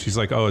on your hand?" She's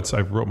like, "Oh,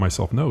 I wrote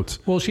myself notes."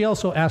 Well, she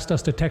also asked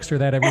us to text her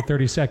that every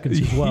 30 seconds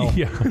as well.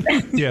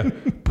 Yeah.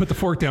 Put the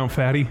fork down,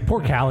 fatty.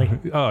 Poor Callie.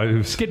 Oh, it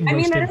was getting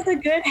roasted. That is a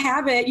good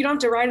habit. You don't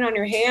have to write it on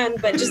your hand,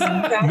 but just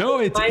no,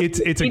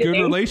 it's a good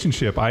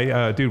relationship.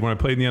 Dude, when I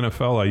played in the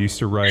NFL, I used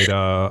to write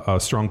a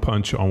strong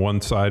punch on one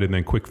side and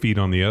then quick feet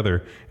on the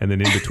other, and then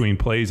in between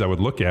plays, I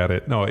would look at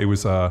it. No, it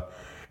was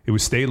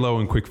stay low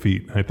and quick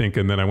feet, I think,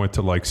 and then I went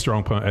to like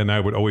strong punch, and I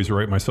would always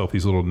write myself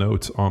these little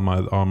notes on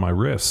my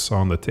wrists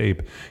on the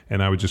tape,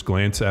 and I would just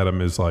glance at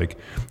them as like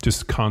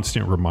just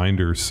constant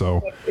reminders.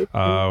 So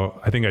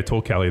I think I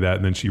told Callie that,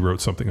 and then she wrote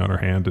something on her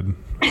hand, and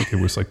it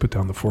was like, "Put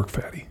down the fork,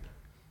 fatty."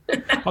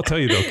 I'll tell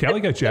you though,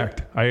 Callie got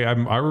jacked.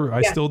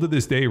 I still to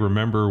this day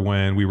remember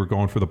when we were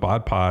going for the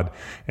bod pod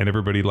and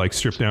everybody like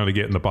stripped down to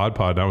get in the bod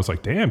pod. And I was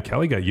like, "Damn,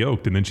 Callie got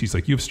yoked." And then she's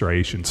like, "You have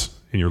striations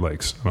in your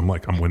legs." And I'm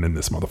like, "I'm winning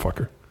this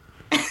motherfucker."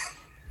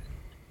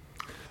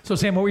 So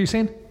Sam, what were you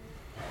saying?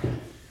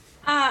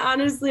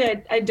 Honestly,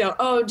 I don't.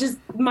 Oh, just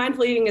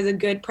mindful eating is a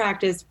good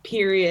practice,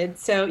 period.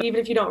 So even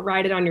if you don't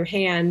write it on your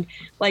hand,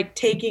 like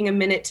taking a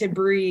minute to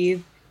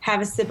breathe,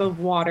 have a sip of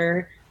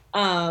water,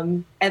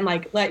 and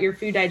like let your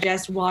food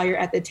digest while you're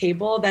at the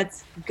table,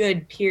 that's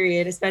good,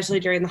 period, especially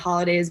during the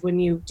holidays when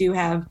you do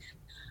have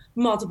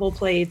multiple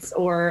plates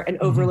or an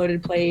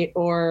overloaded plate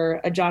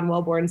or a John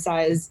Wellborn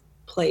size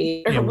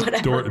plate or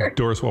whatever.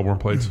 Doris Wellborn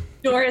plates.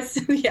 Doris,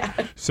 yeah.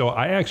 So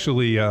I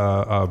actually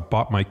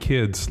bought my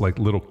kids like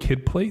little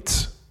kid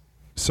plates.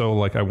 So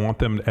like I want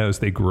them as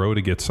they grow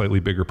to get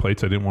slightly bigger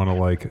plates. I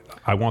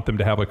want them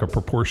to have like a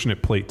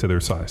proportionate plate to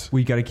their size.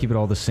 We got to keep it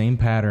all the same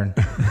pattern.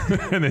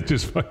 And it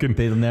just fucking...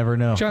 They'll never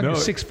know. John, you're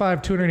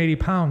 6'5", 280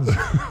 pounds.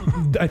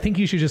 I think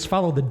you should just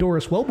follow the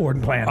Doris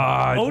Wellborn plan.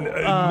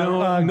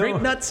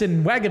 Grape nuts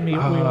and wagon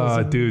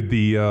wheels. Dude,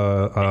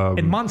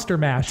 and Monster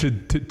Mash.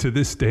 To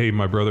this day,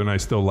 my brother and I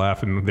still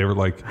laugh, and they were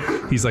like,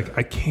 he's like,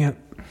 "I can't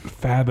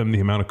fathom the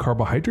amount of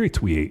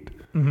carbohydrates we ate."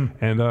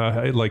 Mm-hmm. And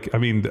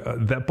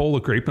that bowl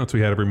of grape nuts we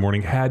had every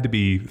morning had to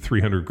be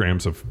 300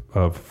 grams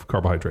of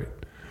carbohydrate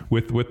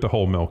with the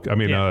whole milk. I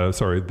mean,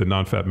 the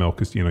non-fat milk,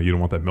 because you don't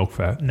want that milk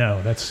fat.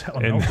 No, that's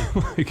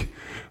unhealthy.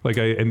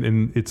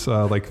 And it's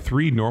like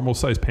 3 normal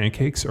sized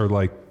pancakes are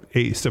like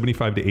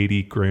 75 to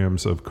 80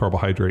 grams of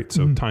carbohydrate.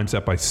 So times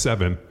that by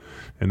 7,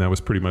 and that was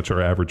pretty much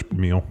our average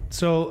meal.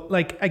 So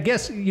like, I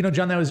guess,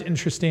 John, that was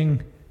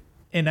interesting.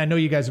 And I know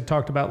you guys have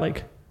talked about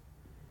like,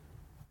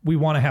 we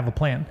want to have a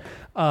plan.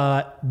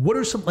 What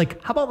are some,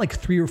 like, how about like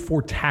 3 or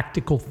 4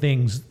 tactical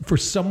things for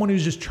someone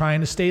who's just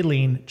trying to stay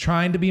lean,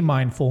 trying to be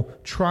mindful,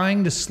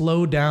 trying to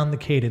slow down the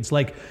cadence?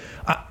 Like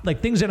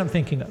things that I'm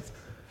thinking of.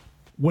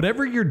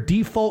 Whatever your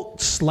default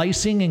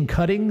slicing and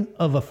cutting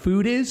of a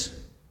food is,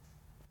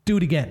 do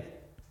it again.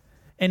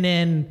 And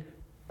then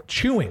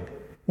chewing.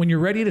 When you're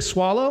ready to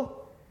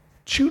swallow,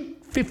 chew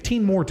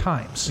 15 more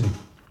times.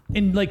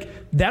 And like,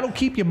 that'll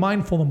keep you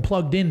mindful and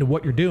plugged into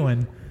what you're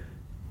doing.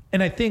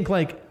 And I think,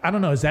 like, I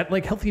don't know, is that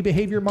like healthy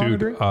behavior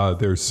monitoring? Dude,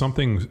 there's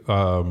something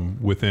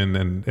within,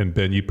 and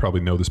Ben, you probably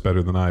know this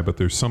better than I, but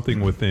there's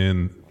something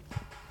within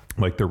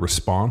like the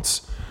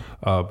response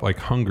of like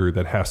hunger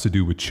that has to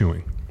do with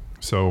chewing.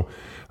 So,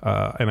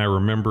 and I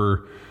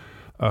remember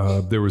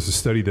there was a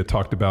study that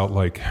talked about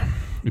like,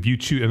 if you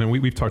chew, and then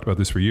we've talked about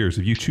this for years,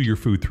 if you chew your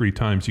food 3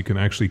 times, you can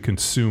actually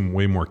consume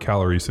way more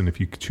calories than if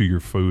you chew your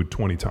food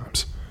 20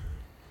 times.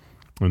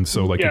 And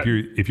so, like,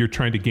 if you're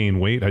trying to gain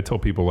weight, I tell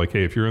people, like,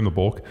 hey, if you're in the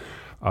bulk,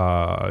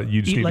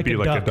 you just need to be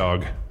like a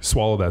dog.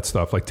 Swallow that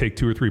stuff. Like, take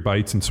 2 or 3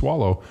 bites and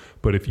swallow.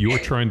 But if you're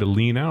trying to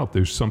lean out,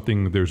 there's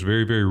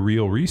very, very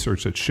real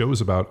research that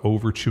shows about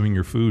over chewing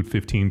your food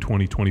 15,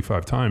 20,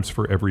 25 times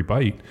for every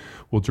bite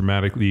will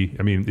dramatically,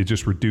 I mean, it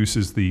just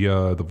reduces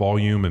the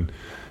volume, and,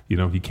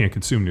 you can't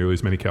consume nearly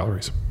as many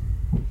calories.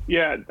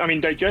 Yeah. I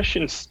mean,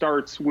 digestion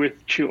starts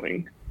with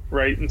chewing,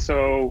 right? And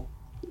so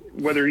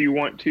whether you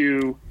want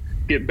to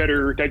get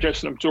better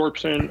digestion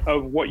absorption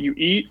of what you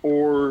eat,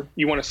 or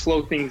you want to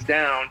slow things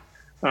down,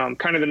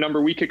 kind of the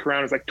number we kick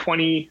around is like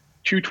 20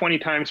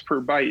 times per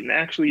bite. And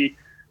actually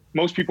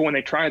most people, when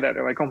they try that,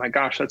 they're like, "Oh my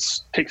gosh, that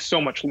takes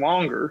so much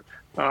longer."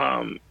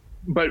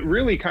 But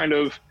really, kind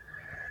of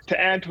to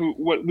add to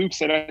what Luke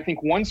said, I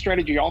think one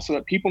strategy also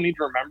that people need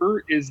to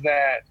remember is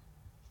that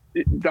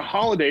the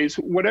holidays,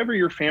 whatever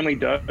your family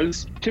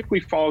does, typically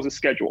follows a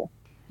schedule,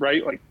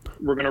 right? Like,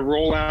 we're going to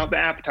roll out the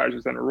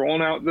appetizers, then we're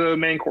rolling out the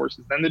main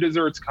courses, then the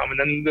desserts come, and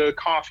then the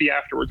coffee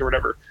afterwards or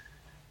whatever.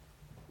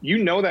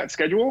 That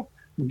schedule,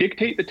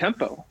 dictate the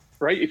tempo,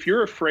 right? If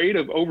you're afraid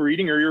of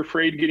overeating or you're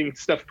afraid getting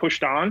stuff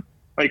pushed on,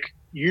 like,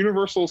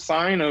 universal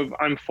sign of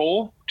I'm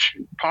full,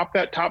 pop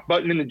that top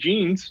button in the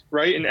jeans,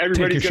 right? And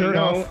everybody's going to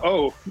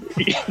know,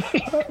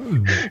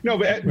 no,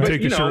 but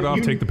take the shirt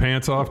off, take the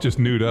pants off, just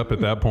nude up at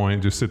that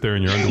point, just sit there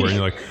in your underwear and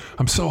you're like,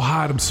 I'm so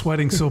hot, I'm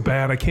sweating so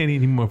bad, I can't eat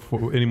any more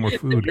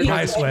food.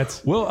 High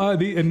sweats. Well,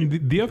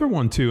 the other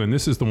one too, and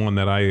this is the one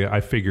that I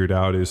figured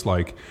out, is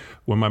like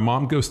when my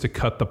mom goes to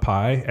cut the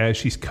pie, as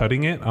she's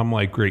cutting it, I'm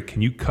like, great,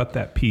 can you cut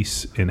that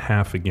piece in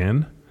half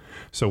again?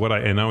 So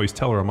I always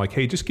tell her, I'm like,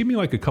 hey, just give me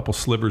like a couple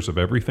slivers of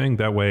everything.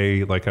 That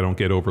way, like, I don't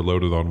get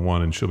overloaded on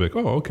one. And she'll be like,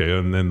 oh, okay.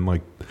 And then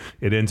like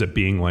it ends up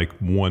being like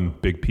one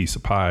big piece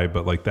of pie.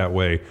 But like that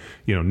way,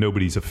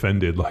 nobody's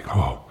offended. Like,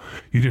 oh,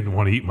 you didn't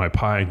want to eat my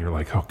pie. And you're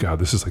like, oh God,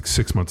 this is like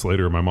 6 months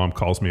later. My mom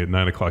calls me at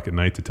 9:00 at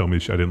night to tell me I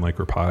didn't like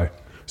her pie.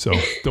 So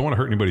don't want to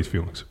hurt anybody's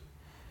feelings.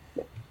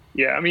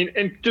 Yeah. I mean,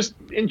 and just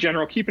in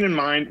general, keeping in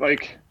mind,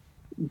 like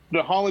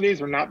the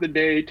holidays are not the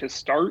day to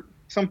start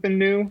something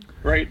new,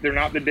 right? They're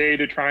not the day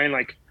to try and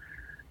like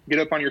get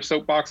up on your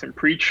soapbox and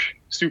preach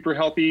super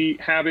healthy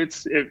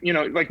habits. If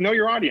like, know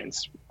your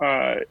audience.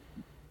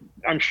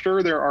 I'm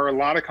sure there are a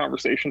lot of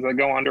conversations that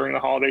go on during the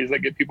holidays that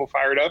get people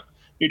fired up.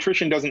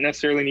 Nutrition doesn't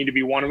necessarily need to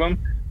be one of them,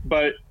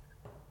 but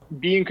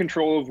be in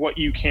control of what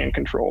you can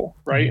control,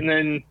 right? And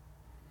then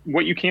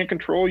what you can't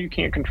control, you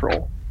can't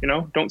control.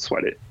 Don't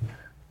sweat it.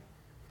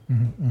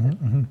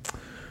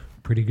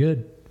 Pretty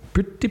good.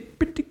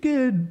 Pretty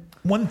good.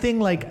 One thing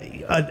like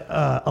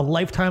a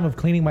lifetime of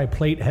cleaning my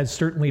plate has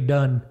certainly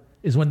done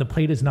is when the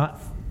plate is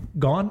not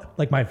gone.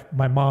 Like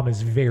my mom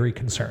is very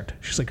concerned.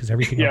 She's like, is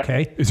everything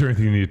okay? Is there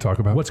anything you need to talk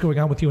about? What's going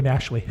on with you and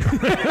Ashley?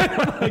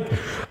 Like,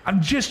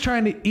 I'm just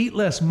trying to eat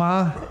less,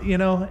 Ma,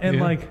 and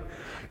like.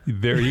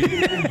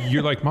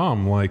 You're like,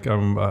 Mom, like,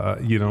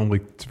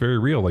 like it's very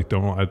real. Like,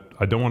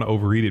 I don't want to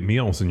overeat at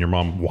meals. And your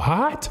mom,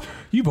 what?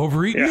 You've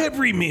overeaten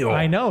every meal.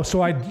 I know.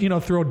 So I,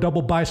 throw a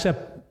double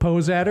bicep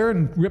pose at her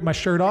and rip my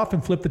shirt off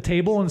and flip the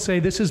table and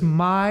say, this is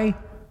my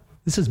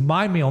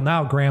meal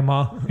now,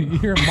 Grandma.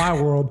 You're in my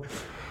world.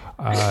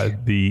 No.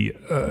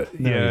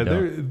 Yeah.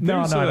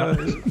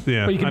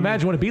 But you can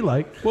imagine what it'd be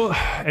like. Well,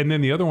 and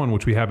then the other one,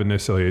 which we haven't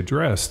necessarily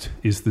addressed,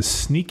 is the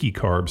sneaky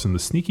carbs and the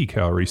sneaky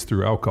calories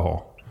through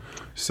alcohol.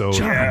 So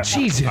John,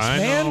 Jesus,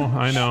 man.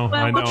 I know.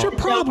 What's your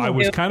problem? I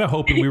was kind of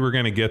hoping we were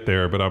going to get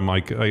there, but I'm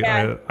like,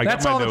 I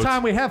that's got my all notes. the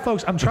time we have,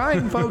 folks. I'm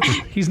trying, folks.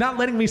 He's not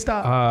letting me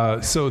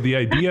stop. So the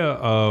idea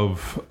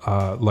of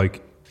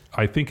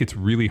I think it's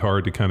really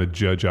hard to kind of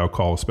judge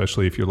alcohol,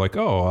 especially if you're like,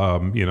 hey,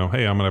 I'm going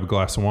to have a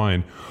glass of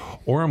wine,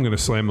 or I'm going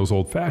to slam those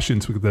old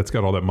fashions that's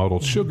got all that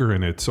muddled sugar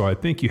in it. So I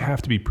think you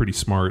have to be pretty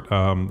smart.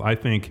 I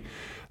think.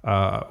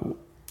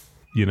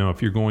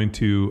 If you're going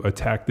to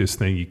attack this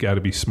thing, you got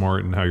to be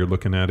smart in how you're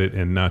looking at it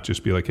and not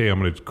just be like, hey, I'm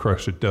going to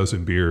crush a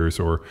dozen beers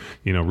or,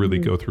 really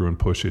go through and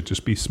push it.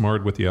 Just be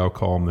smart with the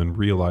alcohol and then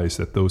realize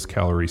that those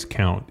calories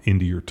count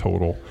into your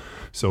total.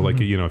 So if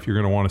you're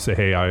going to want to say,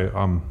 hey, I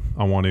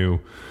want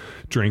to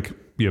drink,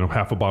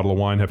 half a bottle of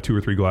wine, have 2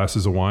 or 3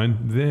 glasses of wine,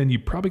 then you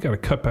probably got to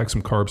cut back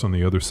some carbs on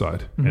the other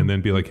side and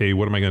then be like, hey,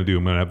 what am I going to do?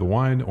 I'm going to have the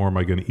wine or am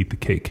I going to eat the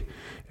cake?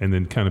 And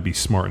then kind of be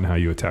smart in how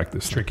you attack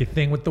this Tricky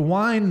thing with the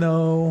wine,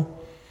 though,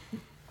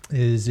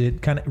 is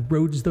it kind of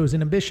erodes those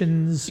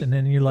inhibitions, and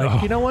then you're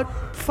like, you know what?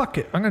 Fuck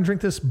it. I'm going to drink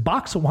this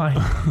box of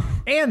wine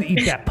and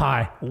eat that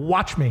pie.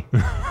 Watch me.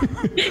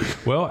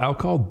 Well,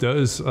 alcohol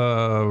does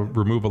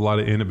remove a lot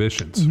of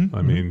inhibitions.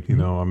 I mean,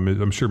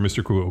 I'm sure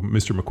Mr.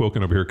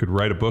 McQuilkin over here could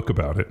write a book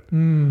about it.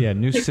 Yeah,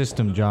 new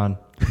system, John.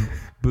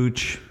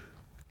 Kombucha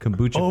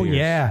Oh, beers.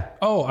 yeah.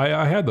 Oh,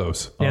 I had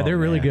those. Yeah, they're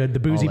really good. The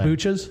boozy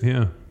boochas.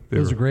 Yeah.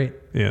 Those are great.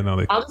 Yeah,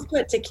 no, I'll just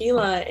put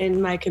tequila in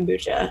my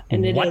kombucha,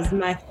 and it is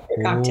my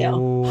favorite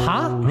cocktail.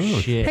 Huh? Oh,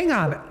 shit. Hang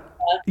on.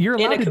 You're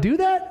allowed to do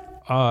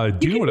that?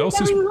 Do you know what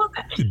else is? Do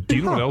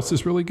you know what else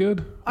is really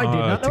good? I did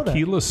not know that.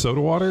 Tequila,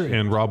 soda water,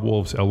 and Rob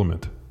Wolf's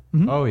Element.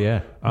 Oh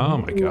yeah. Oh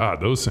my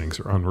God, those things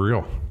are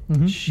unreal.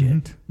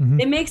 Shit.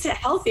 It makes it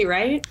healthy,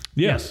 right?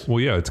 Yes.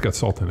 Well, yeah, it's got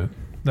salt in it.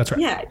 That's right.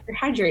 Yeah, you're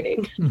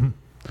hydrating.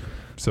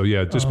 So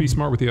yeah, just be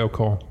smart with the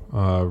alcohol.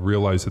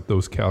 Realize that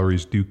those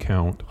calories do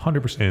count.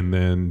 100%. And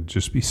then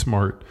just be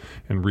smart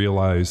and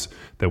realize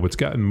that what's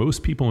gotten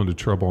most people into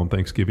trouble on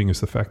Thanksgiving is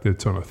the fact that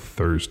it's on a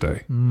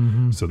Thursday.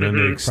 So then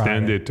they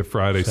extend it to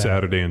Friday,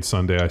 Saturday, and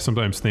Sunday. I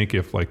sometimes think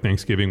if like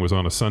Thanksgiving was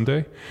on a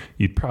Sunday,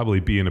 you'd probably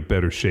be in a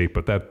better shape.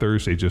 But that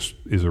Thursday just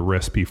is a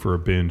recipe for a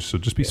binge. So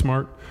just be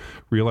smart.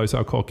 Realize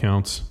alcohol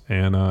counts.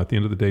 And at the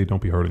end of the day,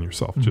 don't be hard on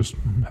yourself. Just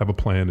have a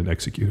plan and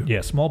execute it. Yeah,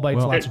 small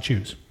bites, lots of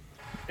chews.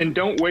 And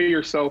don't weigh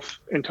yourself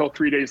until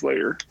 3 days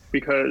later,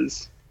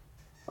 because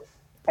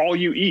all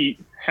you eat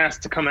has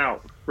to come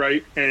out,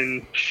 right?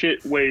 And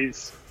shit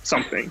weighs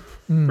something,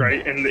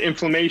 right? And the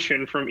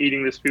inflammation from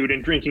eating this food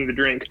and drinking the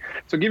drink.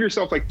 So give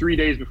yourself like 3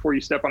 days before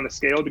you step on the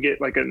scale to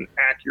get like an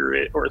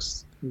accurate or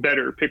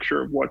better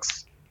picture of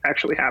what's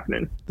actually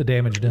happening. The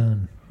damage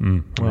done.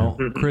 Well,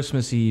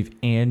 Christmas Eve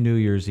and New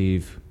Year's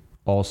Eve,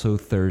 also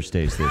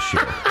Thursdays this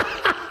year.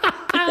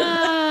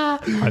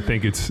 I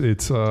think it's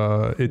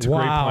a great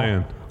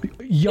plan.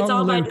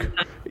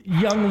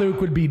 Young Luke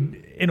would be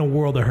in a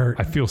world of hurt.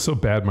 I feel so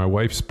bad. My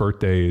wife's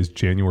birthday is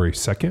January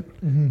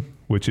 2nd,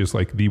 which is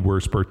like the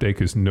worst birthday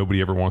because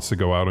nobody ever wants to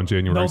go out on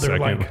January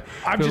 2nd.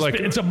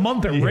 It's a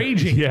month of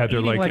raging. Yeah,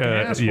 they're like an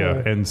asshole.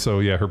 yeah. And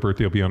so, her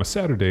birthday will be on a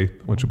Saturday,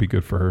 which will be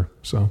good for her.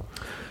 So,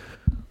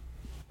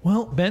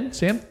 well, Ben,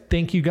 Sam,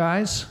 thank you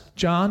guys.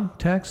 John,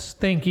 Tex,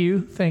 thank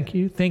you.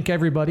 Thank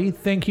everybody.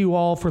 Thank you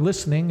all for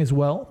listening as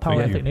well.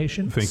 Power Athlete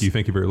Nation. Thank you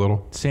very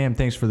little. Sam,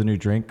 thanks for the new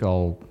drink.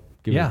 I'll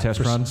give it a test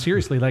run.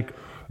 Seriously,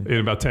 in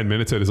about 10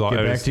 minutes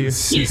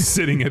he's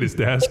sitting at his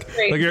desk.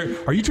 Like,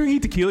 are you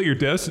drinking tequila at your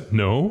desk?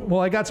 No. Well,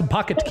 I got some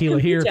pocket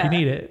tequila here if you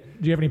need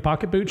it. Do you have any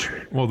pocket, Booch?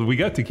 Well, we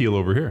got tequila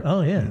over here.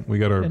 Oh, yeah. We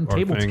got our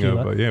table thing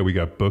tequila. we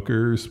got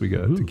Booker's, we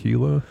got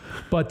tequila.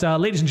 But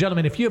ladies and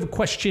gentlemen, if you have a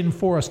question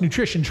for us,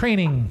 nutrition,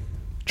 training,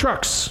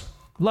 trucks,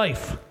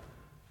 life,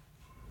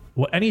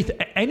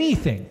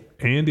 anything.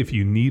 And if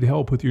you need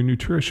help with your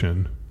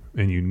nutrition,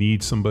 and you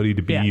need somebody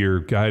to be your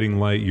guiding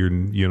light, your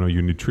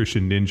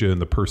nutrition ninja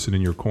and the person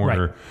in your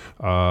corner,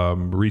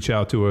 reach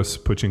out to us,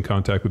 put you in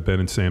contact with Ben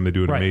and Sam. They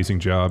do an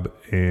amazing job.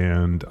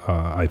 And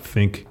I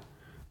think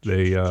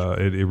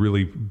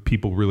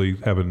people really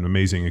have an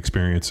amazing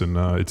experience, and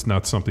it's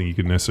not something you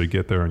can necessarily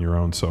get there on your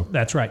own. So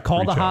that's right.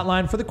 Call the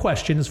hotline for the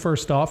questions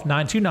first off,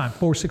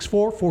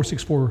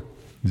 929-464-464.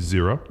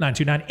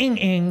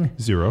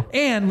 929-ING-ING.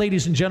 And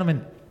ladies and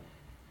gentlemen,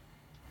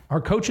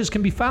 our coaches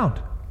can be found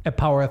at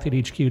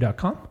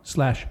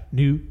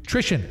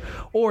powerathletehq.com/nutrition,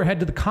 or head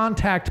to the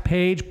contact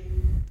page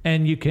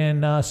and you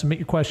can submit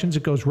your questions.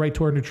 It goes right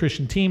to our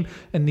nutrition team,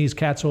 and these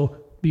cats will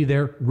be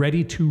there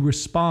ready to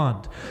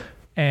respond.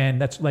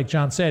 And that's like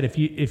John said,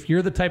 if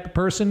you're the type of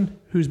person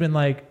who's been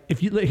like,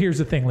 here's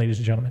the thing, ladies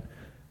and gentlemen,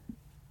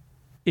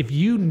 if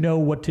you know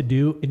what to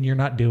do and you're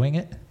not doing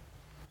it,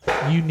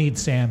 you need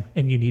Sam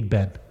and you need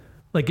Ben.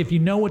 Like, if you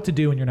know what to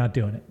do and you're not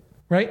doing it,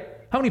 right?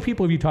 How many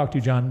people have you talked to,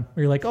 John,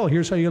 where you're like, oh,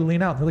 here's how you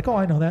lean out? And they're like, oh,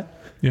 I know that.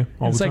 Yeah,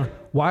 all the time. It's like,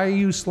 why are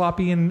you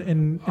sloppy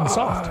and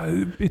soft?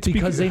 It's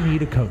because they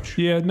need a coach.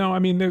 Yeah, no, I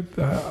mean,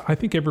 I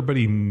think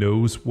everybody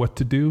knows what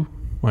to do,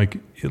 like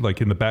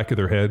in the back of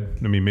their head.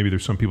 I mean, maybe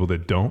there's some people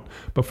that don't.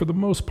 But for the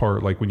most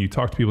part, like when you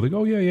talk to people, they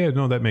go, oh, yeah,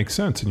 no, that makes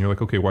sense. And you're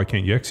like, okay, why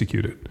can't you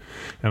execute it?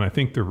 And I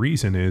think the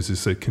reason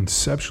is that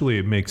conceptually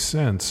it makes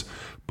sense.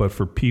 But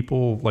for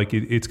people, like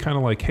it's kind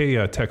of like,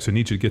 hey, Tex, I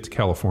need you to get to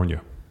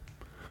California.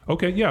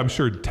 Okay, yeah, I'm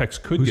sure Tex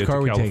could get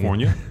to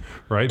California,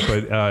 right?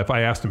 But if I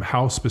asked him,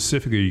 how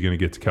specifically are you going to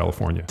get to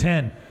California?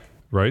 10.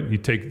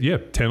 Right?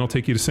 10 will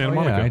take you to Santa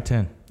Monica. Yeah,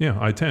 I-10. Yeah,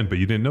 I-10, but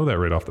you didn't know that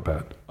right off the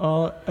bat.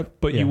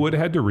 But yeah. You would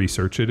have had to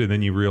research it, and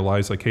then you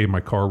realize, like, hey,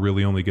 my car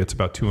really only gets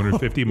about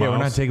 250 miles. Yeah,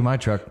 we're not taking my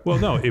truck. Well,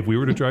 no, if we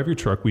were to drive your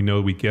truck, we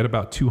know we get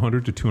about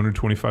 200 to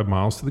 225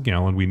 miles to the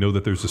gallon. We know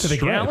that there's a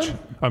stretch.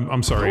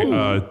 I'm sorry,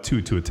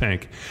 to a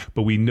tank.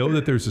 But we know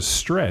that there's a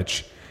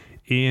stretch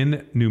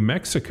in New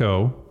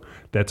Mexico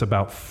that's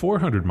about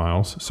 400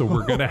 miles. So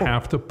we're going to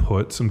have to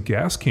put some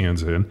gas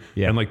cans in.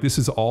 Yeah. And like, this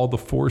is all the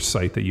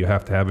foresight that you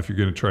have to have if you're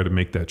going to try to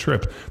make that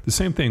trip. The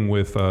same thing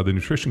with the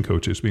nutrition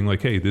coaches being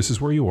like, hey, this is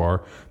where you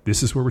are.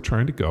 This is where we're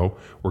trying to go.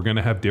 We're going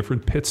to have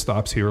different pit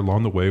stops here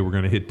along the way. We're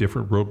going to hit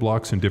different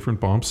roadblocks and different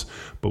bumps,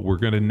 but we're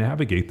going to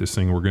navigate this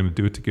thing. We're going to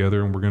do it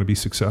together, and we're going to be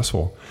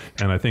successful.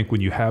 And I think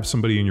when you have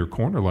somebody in your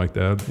corner like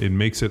that, it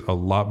makes it a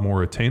lot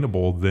more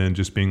attainable than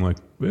just being like,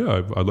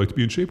 yeah, I'd like to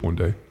be in shape one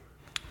day.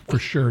 For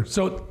sure.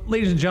 So,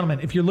 ladies and gentlemen,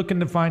 if you're looking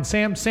to find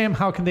Sam,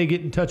 how can they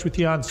get in touch with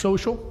you on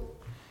social?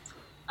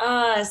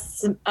 At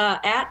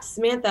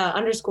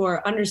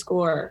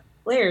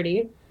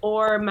Samantha__Flaherty,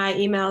 or my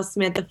email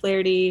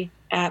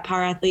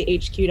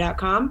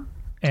SamanthaFlaherty@powerathletehq.com.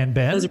 And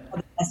Ben? Those are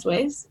the best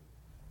ways.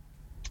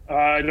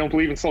 I don't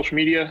believe in social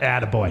media.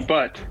 Attaboy.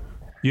 But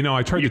you know,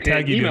 I tried to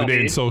tag you the other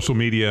day in social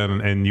media,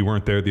 and you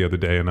weren't there the other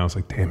day, and I was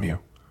like, damn you.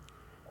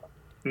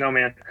 No,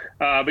 man.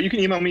 But you can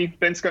email me,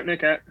 Ben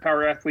Skutnik at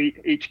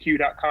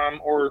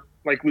powerathletehq.com, or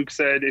like Luke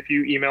said, if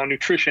you email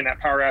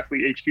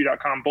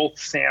nutrition@powerathletehq.com, both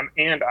Sam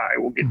and I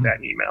will get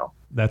that email.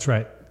 That's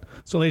right.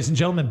 So, ladies and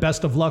gentlemen,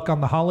 best of luck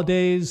on the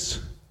holidays.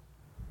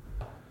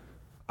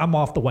 I'm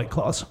off the White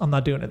Claws. I'm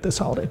not doing it this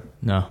holiday.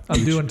 No.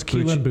 I'm doing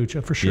tequila and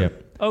bucha for sure.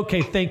 Yep.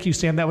 Okay, thank you,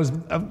 Sam. That was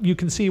you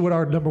can see what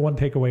our number one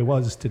takeaway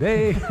was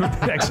today.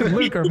 Tex and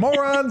Luke are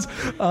morons.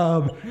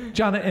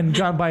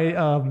 John,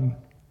 by...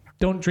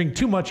 don't drink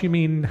too much. You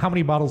mean how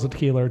many bottles of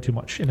tequila are too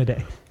much in a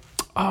day?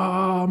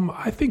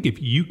 I think if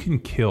you can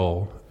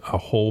kill a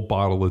whole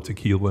bottle of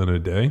tequila in a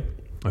day,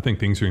 I think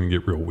things are going to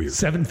get real weird.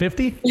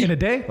 750 in a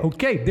day?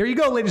 Okay, there you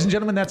go, ladies and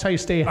gentlemen. That's how you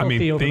stay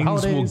healthy over the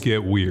holidays. Things will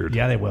get weird.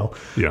 Yeah, they will.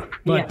 Yeah.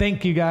 But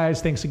thank you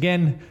guys. Thanks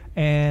again.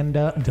 And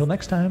until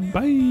next time.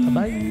 Bye.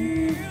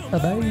 Bye.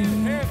 Bye.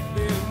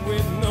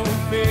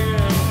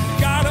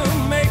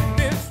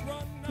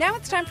 Now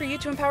it's time for you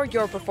to empower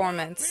your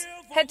performance.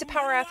 Head to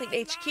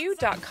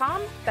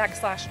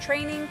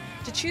powerathletehq.com/training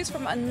to choose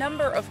from a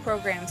number of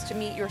programs to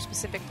meet your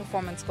specific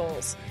performance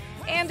goals.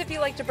 And if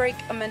you like to break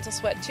a mental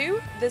sweat too,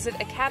 visit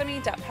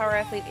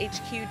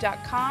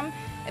academy.powerathletehq.com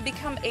and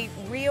become a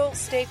real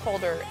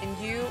stakeholder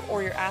in you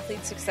or your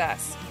athlete's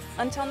success.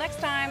 Until next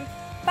time,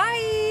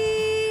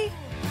 bye!